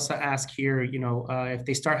meeting. I also ask here, you know, if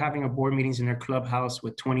they start having a board meetings in their clubhouse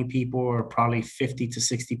with 20 people or probably 50 to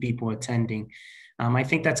 60 people attending. I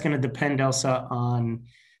think that's going to depend, Elsa, on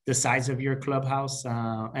the size of your clubhouse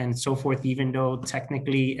and so forth, even though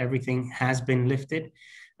technically everything has been lifted.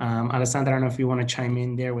 Alessandra, I don't know if you want to chime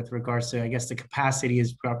in there with regards to, I guess the capacity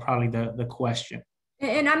is probably the question.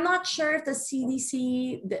 And I'm not sure if the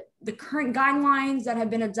CDC, the current guidelines that have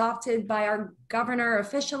been adopted by our governor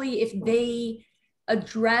officially, if they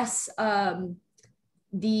address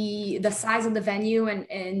the size of the venue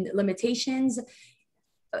and limitations.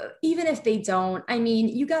 Even if they don't, I mean,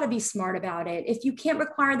 you got to be smart about it. If you can't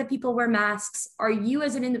require that people wear masks, are you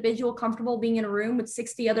as an individual comfortable being in a room with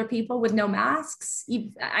 60 other people with no masks?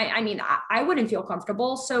 I mean, I wouldn't feel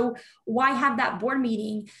comfortable. So why have that board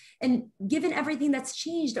meeting? And given everything that's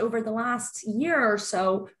changed over the last year or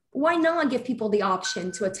so, why not give people the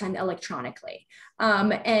option to attend electronically?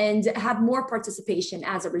 and have more participation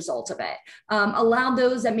as a result of it. Allow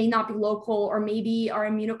those that may not be local or maybe are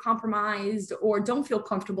immunocompromised or don't feel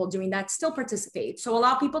comfortable doing that still participate. So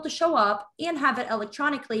allow people to show up and have it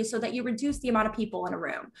electronically so that you reduce the amount of people in a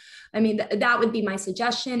room. I mean, that would be my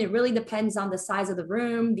suggestion. It really depends on the size of the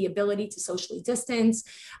room, the ability to socially distance.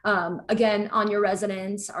 Again, on your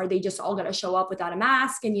residents, are they just all going to show up without a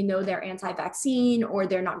mask and you know they're anti-vaccine or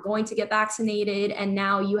they're not going to get vaccinated, and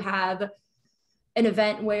now you have an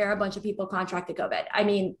event where a bunch of people contracted COVID? I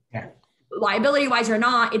mean, liability wise or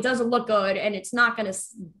not, it doesn't look good, and it's not going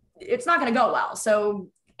to go well. So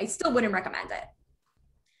I still wouldn't recommend it.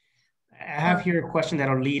 I have here a question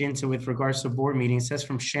that'll lead into with regards to board meetings. It says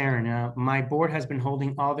from Sharon, my board has been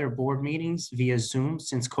holding all their board meetings via Zoom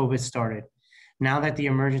since COVID started. Now that the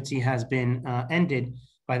emergency has been ended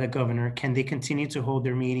by the governor, can they continue to hold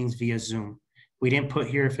their meetings via Zoom? We didn't put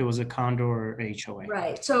here if it was a condo or HOA.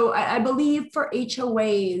 Right. So I believe for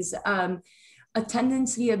HOAs,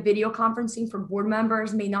 attendance via video conferencing for board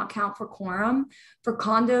members may not count for quorum. For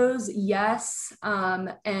condos, yes.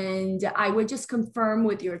 And I would just confirm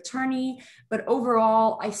with your attorney. But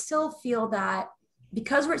overall, I still feel that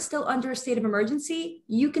because we're still under a state of emergency,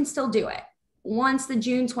 you can still do it. Once the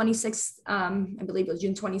June 26th, I believe it was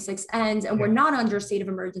June 26th ends, and we're not under a state of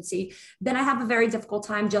emergency, then I have a very difficult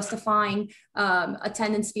time justifying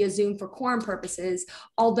attendance via Zoom for quorum purposes.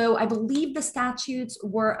 Although I believe the statutes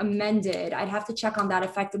were amended. I'd have to check on that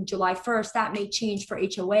effective July 1st. That may change for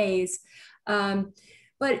HOAs.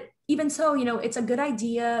 But even so, you know, it's a good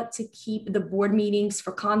idea to keep the board meetings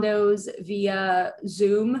for condos via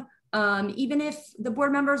Zoom. Even if the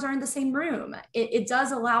board members are in the same room, it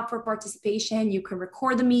does allow for participation. You can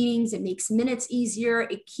record the meetings. It makes minutes easier.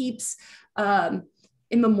 It keeps, it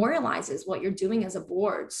memorializes what you're doing as a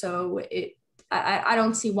board. So I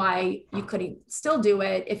don't see why you couldn't still do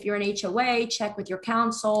it. If you're an HOA, check with your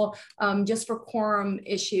counsel, just for quorum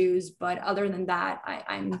issues. But other than that,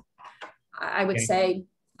 I would say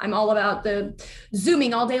I'm all about the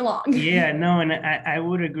Zooming all day long. Yeah, no, and I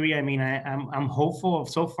would agree. I mean, I'm hopeful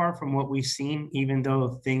so far from what we've seen, even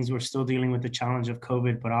though things were still dealing with the challenge of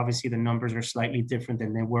COVID, but obviously the numbers are slightly different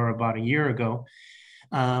than they were about a year ago.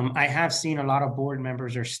 I have seen a lot of board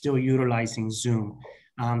members are still utilizing Zoom.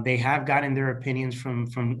 They have gotten their opinions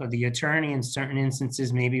from the attorney in certain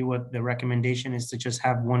instances. Maybe what the recommendation is to just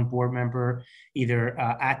have one board member either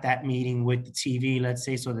at that meeting with the TV, let's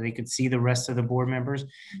say, so that they could see the rest of the board members.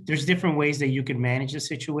 There's different ways that you could manage the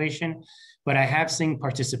situation, but I have seen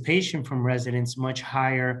participation from residents much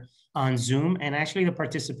higher on Zoom. And actually the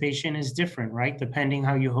participation is different, right? Depending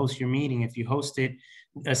how you host your meeting. If you host it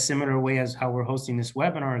a similar way as how we're hosting this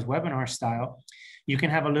webinar, as webinar style, you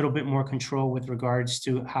can have a little bit more control with regards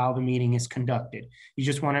to how the meeting is conducted. You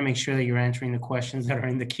just want to make sure that you're answering the questions that are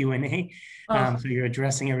in the Q&A, so you're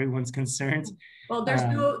addressing everyone's concerns. Well,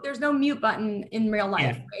 there's no mute button in real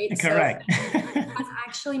life, right? Correct. So it has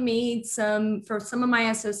actually made for some of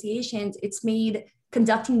my associations, it's made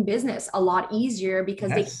conducting business a lot easier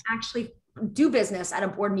because they can actually do business at a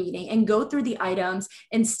board meeting and go through the items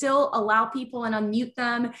and still allow people and unmute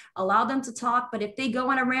them, allow them to talk. But if they go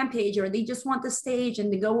on a rampage or they just want the stage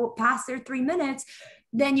and they go past their 3 minutes,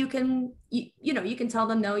 then you can, you can tell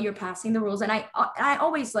them, no, you're passing the rules. And I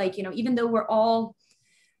always like, even though we're all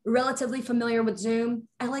relatively familiar with Zoom,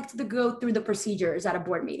 I like to go through the procedures at a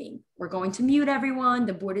board meeting. We're going to mute everyone.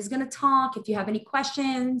 The board is going to talk. If you have any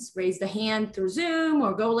questions, raise the hand through Zoom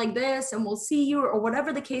or go like this and we'll see you, or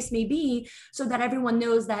whatever the case may be, so that everyone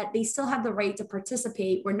knows that they still have the right to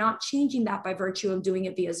participate. We're not changing that by virtue of doing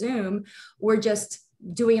it via Zoom. We're just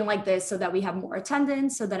doing it like this so that we have more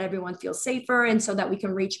attendance, so that everyone feels safer, and so that we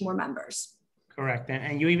can reach more members. Correct.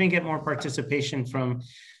 And you even get more participation from,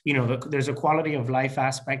 there's a quality of life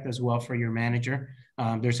aspect as well for your manager.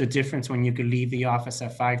 There's a difference when you could leave the office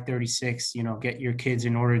at 5:36, get your kids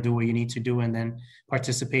in order, do what you need to do, and then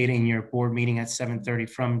participate in your board meeting at 7:30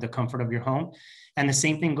 from the comfort of your home. And the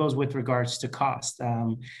same thing goes with regards to cost.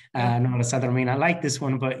 No, Alessandra, I mean, I like this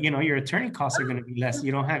one, but your attorney costs are going to be less.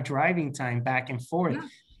 You don't have driving time back and forth.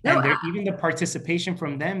 Yeah. And even the participation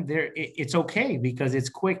from them, it's okay because it's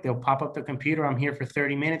quick. They'll pop up the computer. I'm here for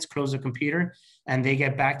 30 minutes, close the computer, and they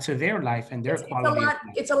get back to their life and their quality.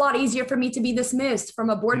 It's a lot easier for me to be dismissed from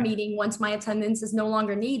a board meeting once my attendance is no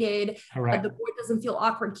longer needed. The board doesn't feel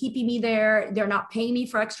awkward keeping me there. They're not paying me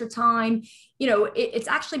for extra time. It's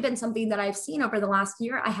actually been something that I've seen over the last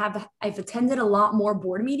year. I've attended a lot more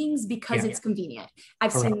board meetings because it's convenient.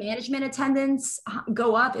 I've seen management attendance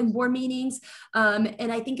go up in board meetings.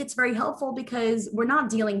 And I think think it's very helpful because we're not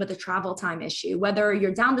dealing with a travel time issue, whether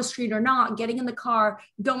you're down the street or not, getting in the car,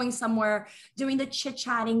 going somewhere, doing the chit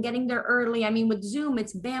chatting, getting there early. I mean, with Zoom,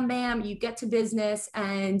 it's bam, bam, you get to business,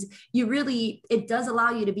 and it does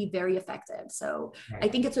allow you to be very effective. So Right. I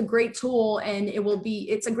think it's a great tool, and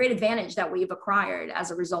it's a great advantage that we've acquired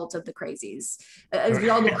as a result of the crazies, as a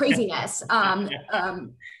result of the craziness,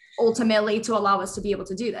 ultimately to allow us to be able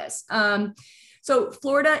to do this. So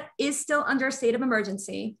Florida is still under a state of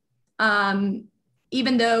emergency,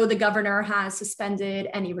 even though the governor has suspended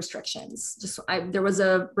any restrictions. There was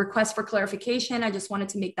a request for clarification. I just wanted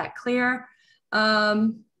to make that clear.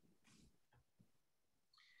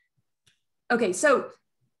 Okay, so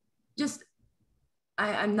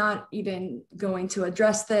I'm not even going to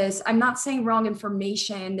address this. I'm not saying wrong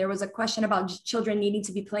information. There was a question about children needing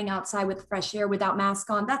to be playing outside with fresh air without mask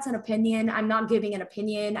on. That's an opinion. I'm not giving an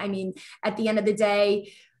opinion. I mean, at the end of the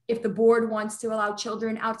day, if the board wants to allow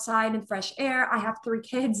children outside in fresh air, I have 3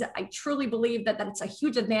 kids. I truly believe that it's a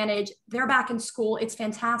huge advantage. They're back in school. It's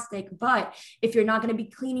fantastic. But if you're not going to be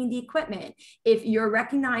cleaning the equipment, if you're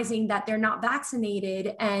recognizing that they're not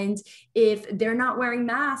vaccinated, and if they're not wearing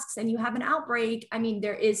masks and you have an outbreak, I mean,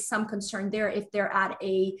 there is some concern there if they're at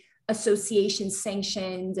a association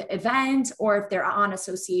sanctioned event or if they're on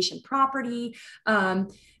association property.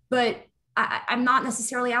 But I'm not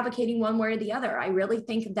necessarily advocating one way or the other. I really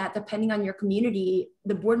think that depending on your community,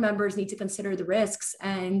 the board members need to consider the risks.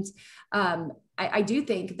 And I do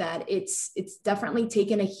think that it's definitely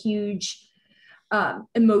taken a huge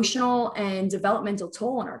emotional and developmental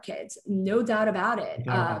toll on our kids. No doubt about it.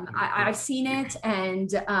 I've seen it, and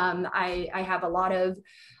I have a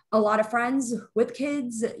lot of friends with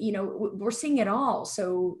kids. You know, we're seeing it all.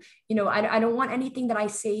 So, you know, I don't want anything that I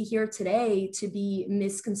say here today to be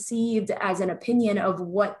misconceived as an opinion of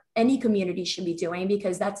what any community should be doing,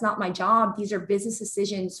 because that's not my job. These are business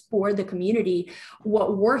decisions for the community.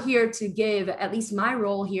 What we're here to give, at least my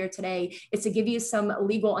role here today, is to give you some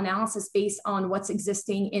legal analysis based on what's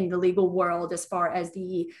existing in the legal world as far as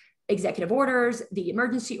the executive orders, the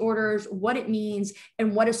emergency orders, what it means,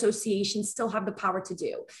 and what associations still have the power to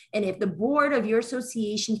do. And if the board of your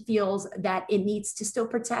association feels that it needs to still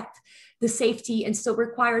protect the safety and still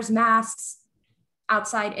requires masks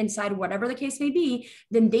outside, inside, whatever the case may be,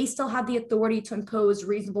 then they still have the authority to impose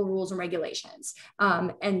reasonable rules and regulations.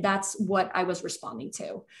 And that's what I was responding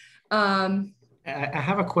to. I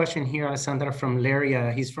have a question here, Alessandra, from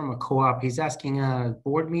Larry. He's from a co-op. He's asking,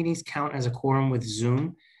 board meetings count as a quorum with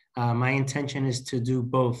Zoom? My intention is to do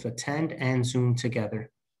both attend and Zoom together.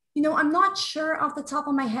 You know, I'm not sure off the top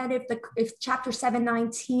of my head if Chapter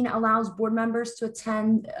 719 allows board members to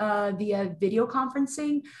attend via video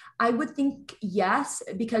conferencing. I would think yes,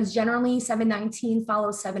 because generally 719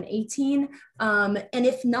 follows 718. And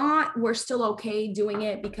if not, we're still okay doing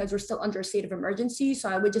it because we're still under a state of emergency. So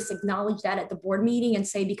I would just acknowledge that at the board meeting and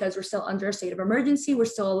say, because we're still under a state of emergency, we're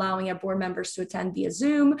still allowing our board members to attend via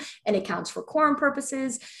Zoom, and it counts for quorum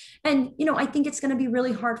purposes. And, you know, I think it's going to be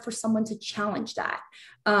really hard for someone to challenge that.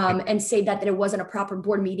 And say that it wasn't a proper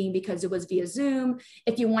board meeting because it was via Zoom.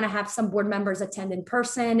 If you want to have some board members attend in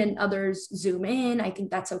person and others Zoom in, I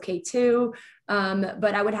think that's okay too.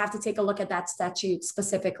 But I would have to take a look at that statute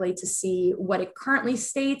specifically to see what it currently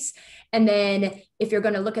states. And then if you're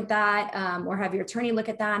going to look at that, or have your attorney look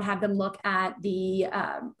at that and have them look at the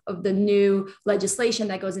new legislation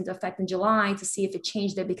that goes into effect in July to see if it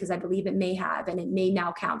changed it, because I believe it may have, and it may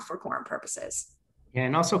now count for quorum purposes. Yeah,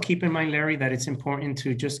 and also keep in mind, Larry, that it's important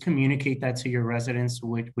to just communicate that to your residents,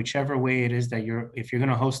 whichever way it is that if you're going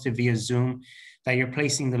to host it via Zoom, that you're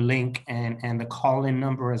placing the link and the call-in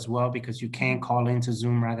number as well, because you can call into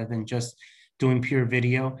Zoom rather than just doing pure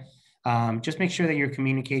video. Just make sure that you're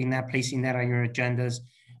communicating that, placing that on your agendas.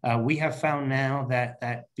 We have found now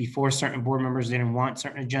that before certain board members didn't want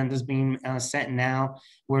certain agendas being set, now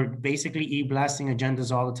we're basically e-blasting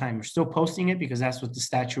agendas all the time. We're still posting it because that's what the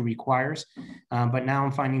statute requires. But now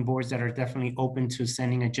I'm finding boards that are definitely open to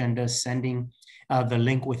sending agendas, sending the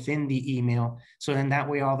link within the email. So then that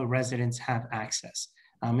way all the residents have access.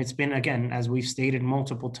 It's been, again, as we've stated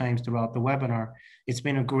multiple times throughout the webinar, it's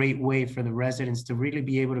been a great way for the residents to really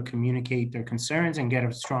be able to communicate their concerns and get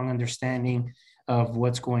a strong understanding of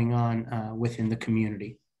what's going on within the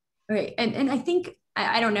community. Right. And I think,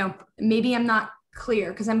 I don't know, maybe I'm not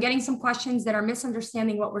clear because I'm getting some questions that are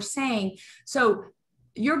misunderstanding what we're saying. So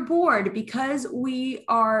your board, because we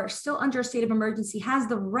are still under a state of emergency, has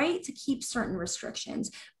the right to keep certain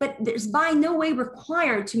restrictions, but there's by no way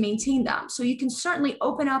required to maintain them. So you can certainly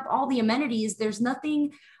open up all the amenities. There's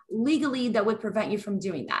nothing legally that would prevent you from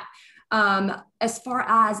doing that. As far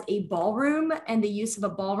as a ballroom and the use of a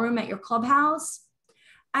ballroom at your clubhouse,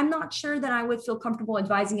 I'm not sure that I would feel comfortable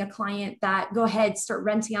advising a client that go ahead, start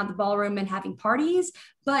renting out the ballroom and having parties,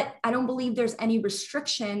 but I don't believe there's any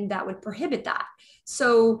restriction that would prohibit that.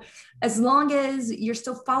 So as long as you're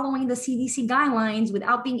still following the CDC guidelines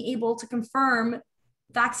without being able to confirm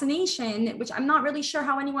vaccination, which I'm not really sure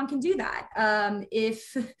how anyone can do that.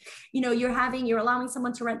 If you're allowing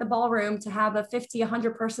someone to rent the ballroom to have a 50,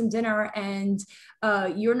 100 person dinner, and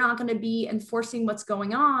you're not going to be enforcing what's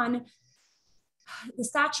going on, the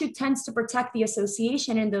statute tends to protect the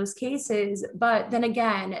association in those cases, but then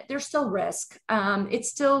again, there's still risk. It's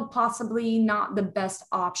still possibly not the best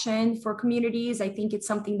option for communities. I think it's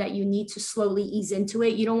something that you need to slowly ease into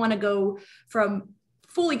it. You don't want to go from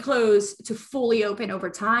fully closed to fully open over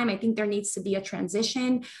time. I think there needs to be a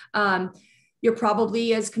transition. You're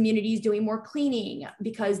probably, as communities, doing more cleaning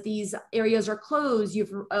because these areas are closed.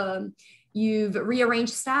 You've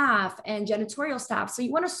rearranged staff and janitorial staff. So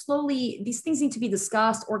you want to slowly, these things need to be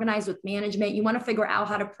discussed, organized with management. You want to figure out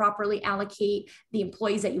how to properly allocate the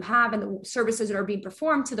employees that you have and the services that are being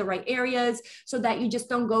performed to the right areas so that you just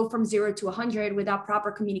don't go from 0 to 100 without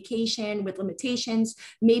proper communication with limitations.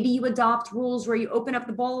 Maybe you adopt rules where you open up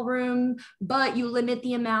the ballroom, but you limit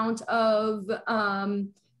the amount of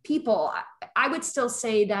people. I would still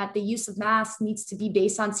say that the use of masks needs to be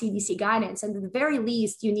based on CDC guidance. And at the very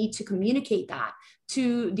least, you need to communicate that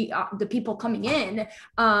to the people coming in,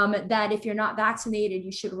 that if you're not vaccinated,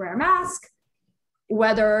 you should wear a mask.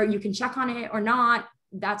 Whether you can check on it or not,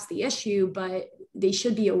 that's the issue, but they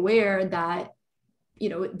should be aware that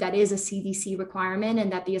that is a CDC requirement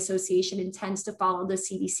and that the association intends to follow the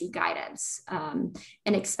CDC guidance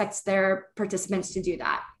and expects their participants to do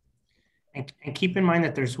that. And keep in mind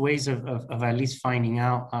that there's ways of at least finding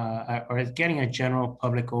out or getting a general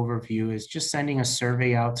public overview is just sending a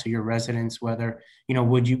survey out to your residents, whether,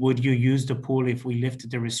 would you use the pool if we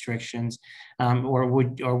lifted the restrictions, or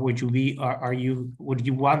would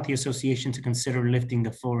you want the association to consider lifting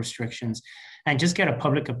the full restrictions, and just get a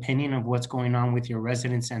public opinion of what's going on with your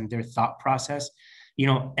residents and their thought process.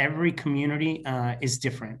 Every community is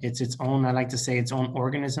different. It's its own, I like to say, its own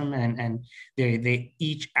organism, and they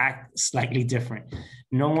each act slightly different.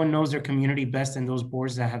 No one knows their community best than those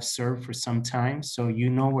boards that have served for some time. So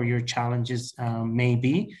where your challenges may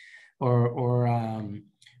be, or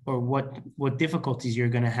what difficulties you're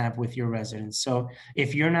going to have with your residents. So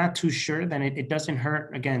if you're not too sure, then it doesn't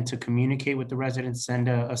hurt, again, to communicate with the residents, send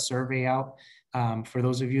a survey out. For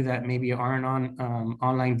those of you that maybe aren't on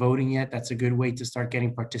online voting yet, that's a good way to start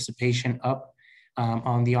getting participation up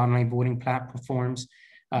on the online voting platforms.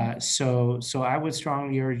 So I would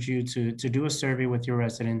strongly urge you to do a survey with your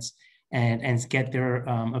residents and get their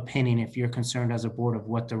opinion if you're concerned as a board of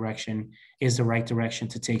what direction is the right direction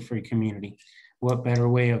to take for your community. What better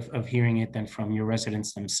way of hearing it than from your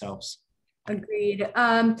residents themselves? Agreed.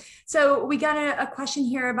 So we got a question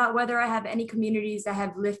here about whether I have any communities that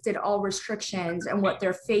have lifted all restrictions and what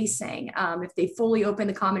they're facing, if they fully open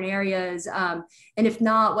the common areas, and if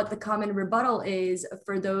not, what the common rebuttal is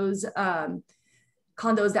for those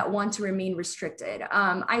condos that want to remain restricted.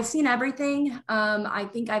 I've seen everything. I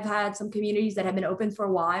think I've had some communities that have been open for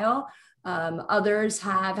a while. Others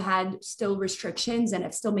have had still restrictions and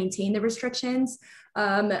have still maintained the restrictions.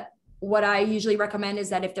 What I usually recommend is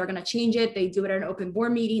that if they're going to change it, they do it at an open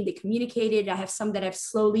board meeting, they communicate it. I have some that have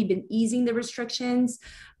slowly been easing the restrictions.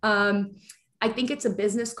 I think it's a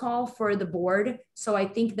business call for the board. So I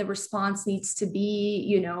think the response needs to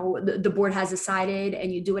be, the board has decided,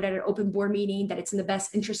 and you do it at an open board meeting, that it's in the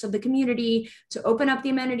best interest of the community to open up the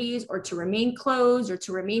amenities or to remain closed or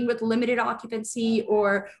to remain with limited occupancy,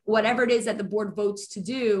 or whatever it is that the board votes to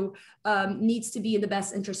do needs to be in the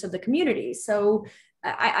best interest of the community. So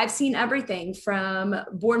I've seen everything from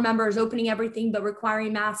board members opening everything but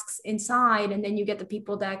requiring masks inside, and then you get the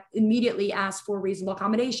people that immediately ask for reasonable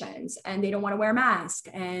accommodations and they don't want to wear a mask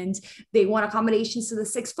and they want accommodations to the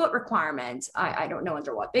 6 foot requirement. I don't know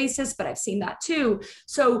under what basis, but I've seen that too.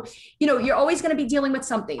 So, you're always going to be dealing with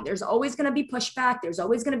something. There's always going to be pushback. There's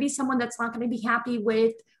always going to be someone that's not going to be happy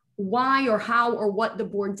with why or how or what the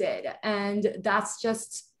board did. And that's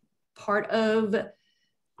just part of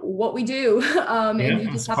what we do. And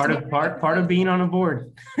you just have part of being on a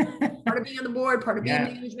board. Part of being on the board, part of being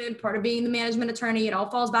management, part of being the management attorney. It all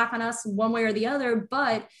falls back on us one way or the other.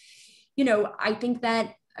 But, I think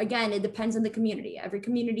that, again, it depends on the community. Every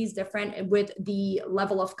community is different with the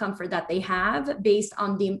level of comfort that they have based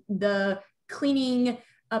on the cleaning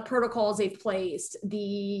protocols they've placed,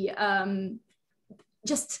 the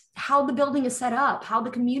just how the building is set up, how the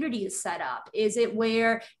community is set up. Is it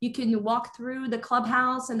where you can walk through the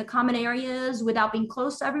clubhouse and the common areas without being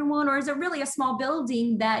close to everyone? Or is it really a small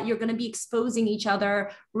building that you're going to be exposing each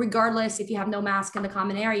other regardless if you have no mask in the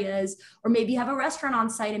common areas? Or maybe you have a restaurant on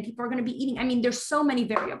site and people are going to be eating. I mean, there's so many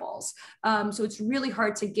variables. So it's really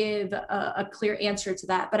hard to give a clear answer to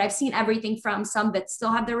that. But I've seen everything from some that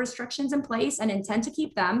still have their restrictions in place and intend to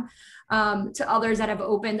keep them, to others that have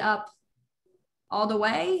opened up all the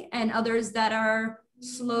way, and others that are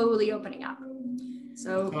slowly opening up.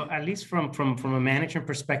 So at least from a management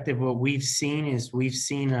perspective, what we've seen is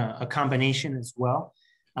a combination as well.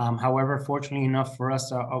 However, fortunately enough for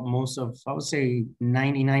us, most of, I would say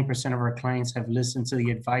 99% of our clients have listened to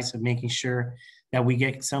the advice of making sure that we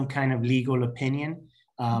get some kind of legal opinion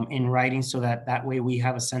in writing, so that way we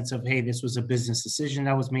have a sense of, hey, this was a business decision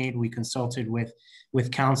that was made. We consulted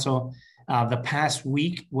with counsel. The past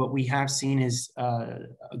week, what we have seen is a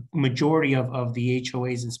majority of the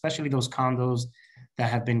HOAs, especially those condos that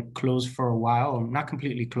have been closed for a while, or not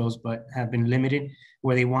completely closed, but have been limited,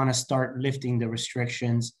 where they want to start lifting the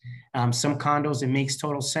restrictions. Some condos, it makes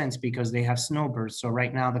total sense because they have snowbirds. So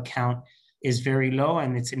right now the count is very low,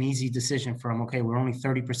 and it's an easy decision for them. Okay, we're only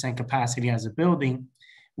 30% capacity as a building.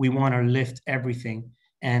 We want to lift everything.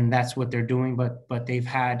 And that's what they're doing, but they've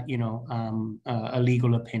had, a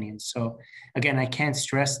legal opinion. So again, I can't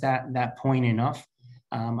stress that point enough.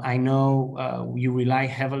 I know you rely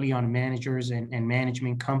heavily on managers and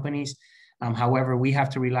management companies. However, we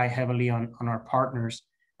have to rely heavily on our partners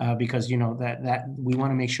because that we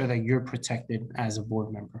want to make sure that you're protected as a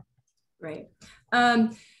board member. Right.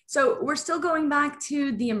 So we're still going back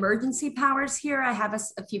to the emergency powers here. I have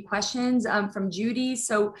a few questions from Judy.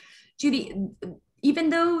 So Judy,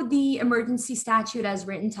 even though the emergency statute as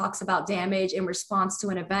written talks about damage in response to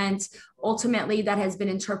an event, ultimately that has been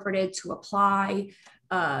interpreted to apply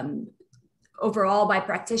overall by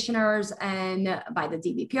practitioners and by the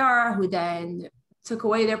DBPR, who then took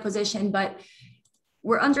away their position. But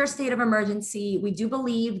we're under a state of emergency. We do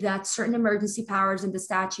believe that certain emergency powers in the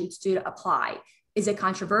statutes do apply. Is it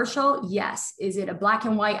controversial? Yes. Is it a black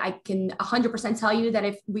and white? I can 100% tell you that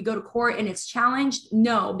if we go to court and it's challenged,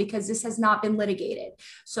 no, because this has not been litigated.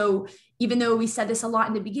 So even though we said this a lot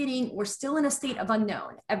in the beginning, we're still in a state of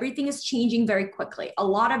unknown. Everything is changing very quickly. A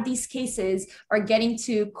lot of these cases are getting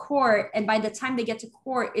to court, and by the time they get to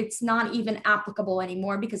court, it's not even applicable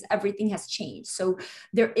anymore because everything has changed. So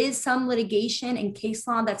there is some litigation and case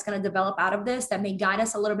law that's going to develop out of this that may guide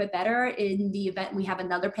us a little bit better in the event we have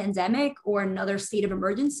another pandemic or another state of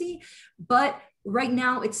emergency. But right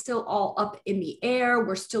now, it's still all up in the air.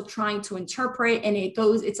 We're still trying to interpret, and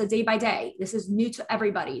it's a day by day. This is new to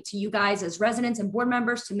everybody, to you guys as residents and board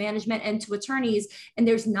members, to management and to attorneys, and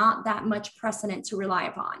there's not that much precedent to rely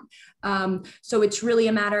upon. So it's really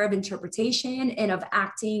a matter of interpretation and of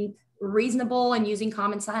acting reasonable and using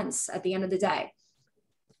common sense at the end of the day.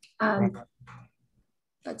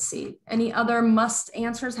 Let's see, any other must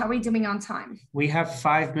answers? How are we doing on time? We have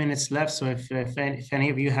 5 minutes left. So if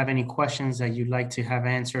any of you have any questions that you'd like to have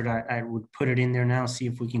answered, I would put it in there now, see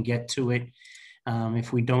if we can get to it.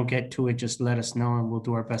 If we don't get to it, just let us know and we'll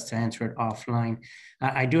do our best to answer it offline.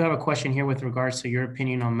 I do have a question here with regards to your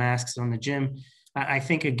opinion on masks on the gym. I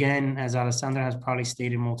think, again, as Alessandra has probably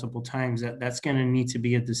stated multiple times, that's going to need to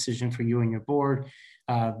be a decision for you and your board.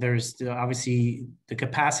 There's obviously the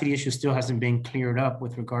capacity issue still hasn't been cleared up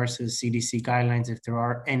with regards to the CDC guidelines, if there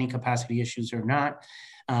are any capacity issues or not.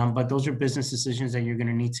 But those are business decisions that you're going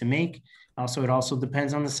to need to make. Also, it also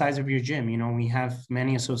depends on the size of your gym. We have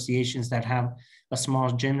many associations that have a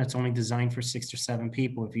small gym that's only designed for 6 or 7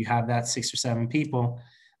 people. If you have that 6 or 7 people,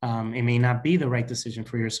 it may not be the right decision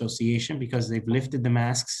for your association because they've lifted the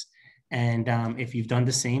masks. And if you've done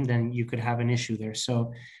the same, then you could have an issue there.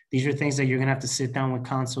 So these are things that you're going to have to sit down with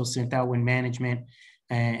counsel, sit down with management,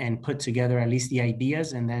 and put together at least the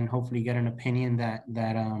ideas, and then hopefully get an opinion that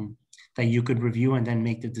you could review and then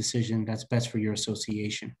make the decision that's best for your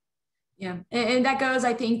association. Yeah, and that goes,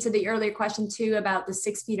 I think, to the earlier question too about the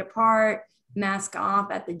 6 feet apart, mask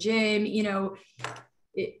off at the gym.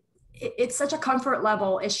 It's such a comfort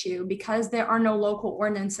level issue because there are no local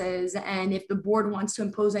ordinances. And if the board wants to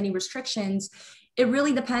impose any restrictions, it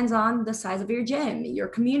really depends on the size of your gym, your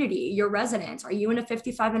community, your residents. Are you in a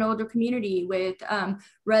 55 and older community with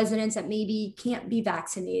residents that maybe can't be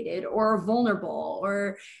vaccinated or vulnerable?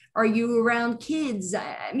 Or are you around kids?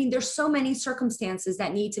 I mean, there's so many circumstances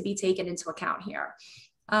that need to be taken into account here.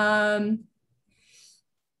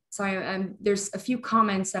 There's a few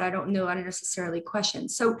comments that I don't know, I don't necessarily question.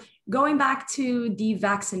 So going back to the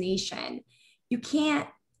vaccination, you can't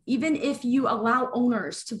even if you allow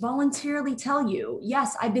owners to voluntarily tell you,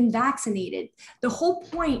 yes, I've been vaccinated, the whole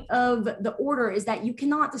point of the order is that you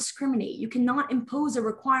cannot discriminate. You cannot impose a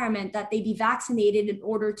requirement that they be vaccinated in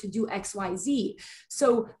order to do X, Y, Z.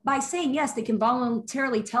 So by saying yes, they can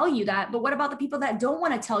voluntarily tell you that, but what about the people that don't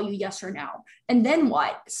want to tell you yes or no? And then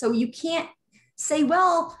what? So you can't say,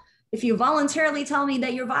 well, if you voluntarily tell me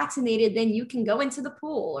that you're vaccinated, then you can go into the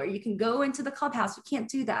pool or you can go into the clubhouse. You can't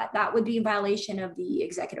do that. That would be a violation of the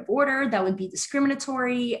executive order. That would be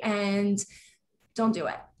discriminatory, and don't do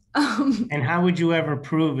it. And how would you ever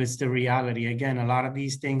prove it's the reality? Again, a lot of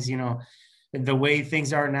these things, you know, the way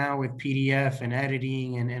things are now with PDF and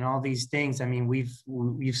editing and all these things. I mean,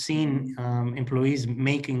 we've seen employees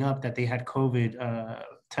making up that they had COVID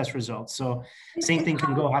test results. So same thing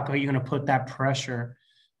can go. How are you going to put that pressure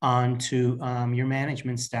onto your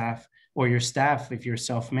management staff or your staff, if you're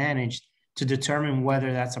self-managed, to determine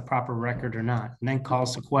whether that's a proper record or not? And then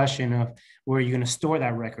calls the question of where are you going to store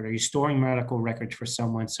that record? Are you storing medical records for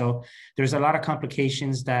someone? So there's a lot of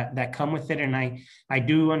complications that come with it. And I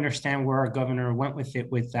do understand where our governor went with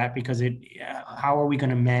it with that, because how are we going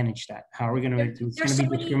to manage that? How are we going to, it's going to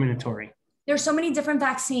be discriminatory. There's so many different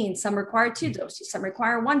vaccines. Some require 2 doses, some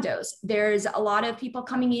require 1 dose. There's a lot of people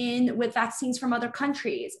coming in with vaccines from other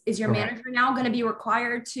countries. Is your manager now going to be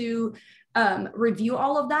required to review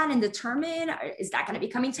all of that and determine, is that going to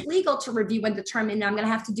be coming to legal to review and determine? I'm going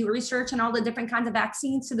to have to do research on all the different kinds of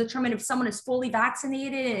vaccines to determine if someone is fully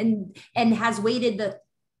vaccinated and has waited the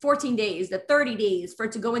 14 days, the 30 days for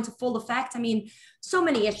it to go into full effect. I mean, so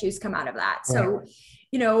many issues come out of that. So,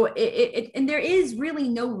 you know, and there is really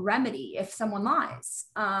no remedy if someone lies,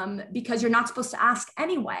 because you're not supposed to ask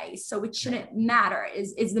anyway. So it shouldn't matter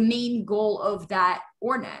is the main goal of that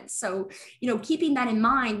ordinance. So, you know, keeping that in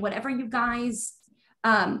mind, whatever you guys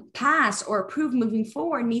pass or approve moving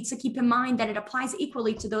forward needs to keep in mind that it applies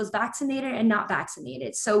equally to those vaccinated and not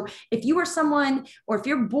vaccinated. So if you are someone, or if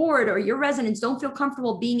your board or your residents don't feel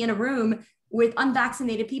comfortable being in a room with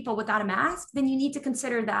unvaccinated people without a mask, then you need to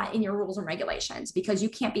consider that in your rules and regulations, because you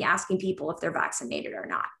can't be asking people if they're vaccinated or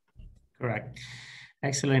not. Correct.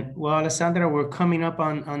 Excellent. Well, Alessandra, we're coming up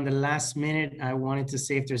on the last minute. I wanted to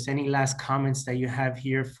say if there's any last comments that you have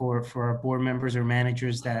here for our board members or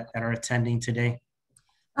managers that are attending today.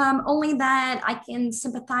 Only that I can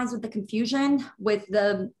sympathize with the confusion, with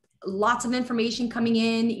the lots of information coming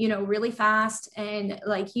in, you know, really fast. And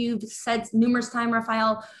like you've said numerous times,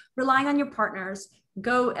 Rafael, relying on your partners.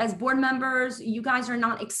 Go as board members, you guys are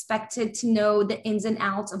not expected to know the ins and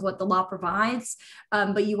outs of what the law provides,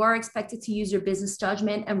 but you are expected to use your business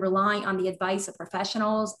judgment and rely on the advice of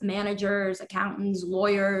professionals, managers, accountants,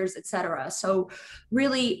 lawyers, etc. So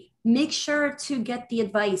really make sure to get the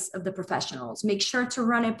advice of the professionals. Make sure to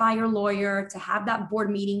run it by your lawyer, to have that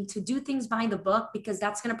board meeting, to do things by the book, because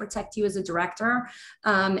that's going to protect you as a director.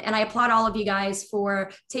 And I applaud all of you guys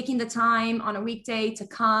for taking the time on a weekday to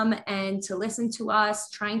come and to listen to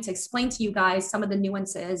us, trying to explain to you guys some of the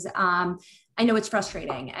nuances. I know it's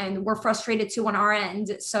frustrating, and we're frustrated too on our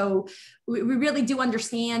end. So we really do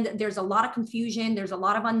understand there's a lot of confusion. There's a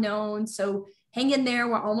lot of unknowns. So hang in there.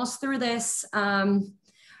 We're almost through this.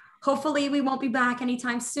 Hopefully we won't be back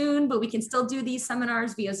anytime soon, but we can still do these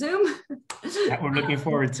seminars via Zoom. That we're looking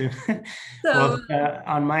forward to. So, well,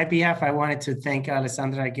 on my behalf, I wanted to thank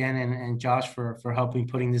Alessandra again and Josh for helping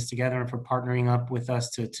putting this together and for partnering up with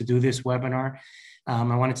us to do this webinar.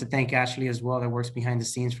 I wanted to thank Ashley as well, that works behind the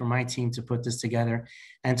scenes for my team to put this together.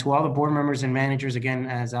 And to all the board members and managers, again,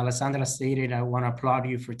 as Alessandra stated, I want to applaud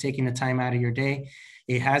you for taking the time out of your day.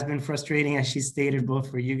 It has been frustrating, as she stated, both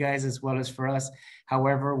for you guys as well as for us.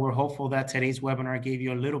 However, we're hopeful that today's webinar gave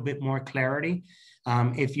you a little bit more clarity.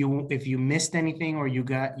 If you missed anything, or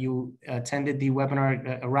you attended the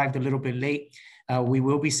webinar, arrived a little bit late, we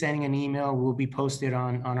will be sending an email. We'll be posted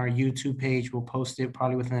on our YouTube page. We'll post it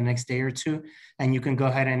probably within the next day or two, and you can go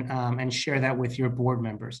ahead and share that with your board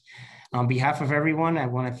members. On behalf of everyone, I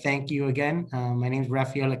want to thank you again. My name is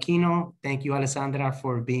Rafael Aquino. Thank you, Alessandra,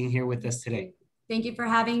 for being here with us today. Thank you for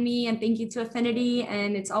having me, and thank you to Affinity,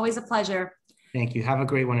 and it's always a pleasure. Thank you. Have a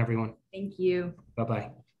great one, everyone. Thank you.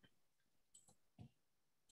 Bye-bye.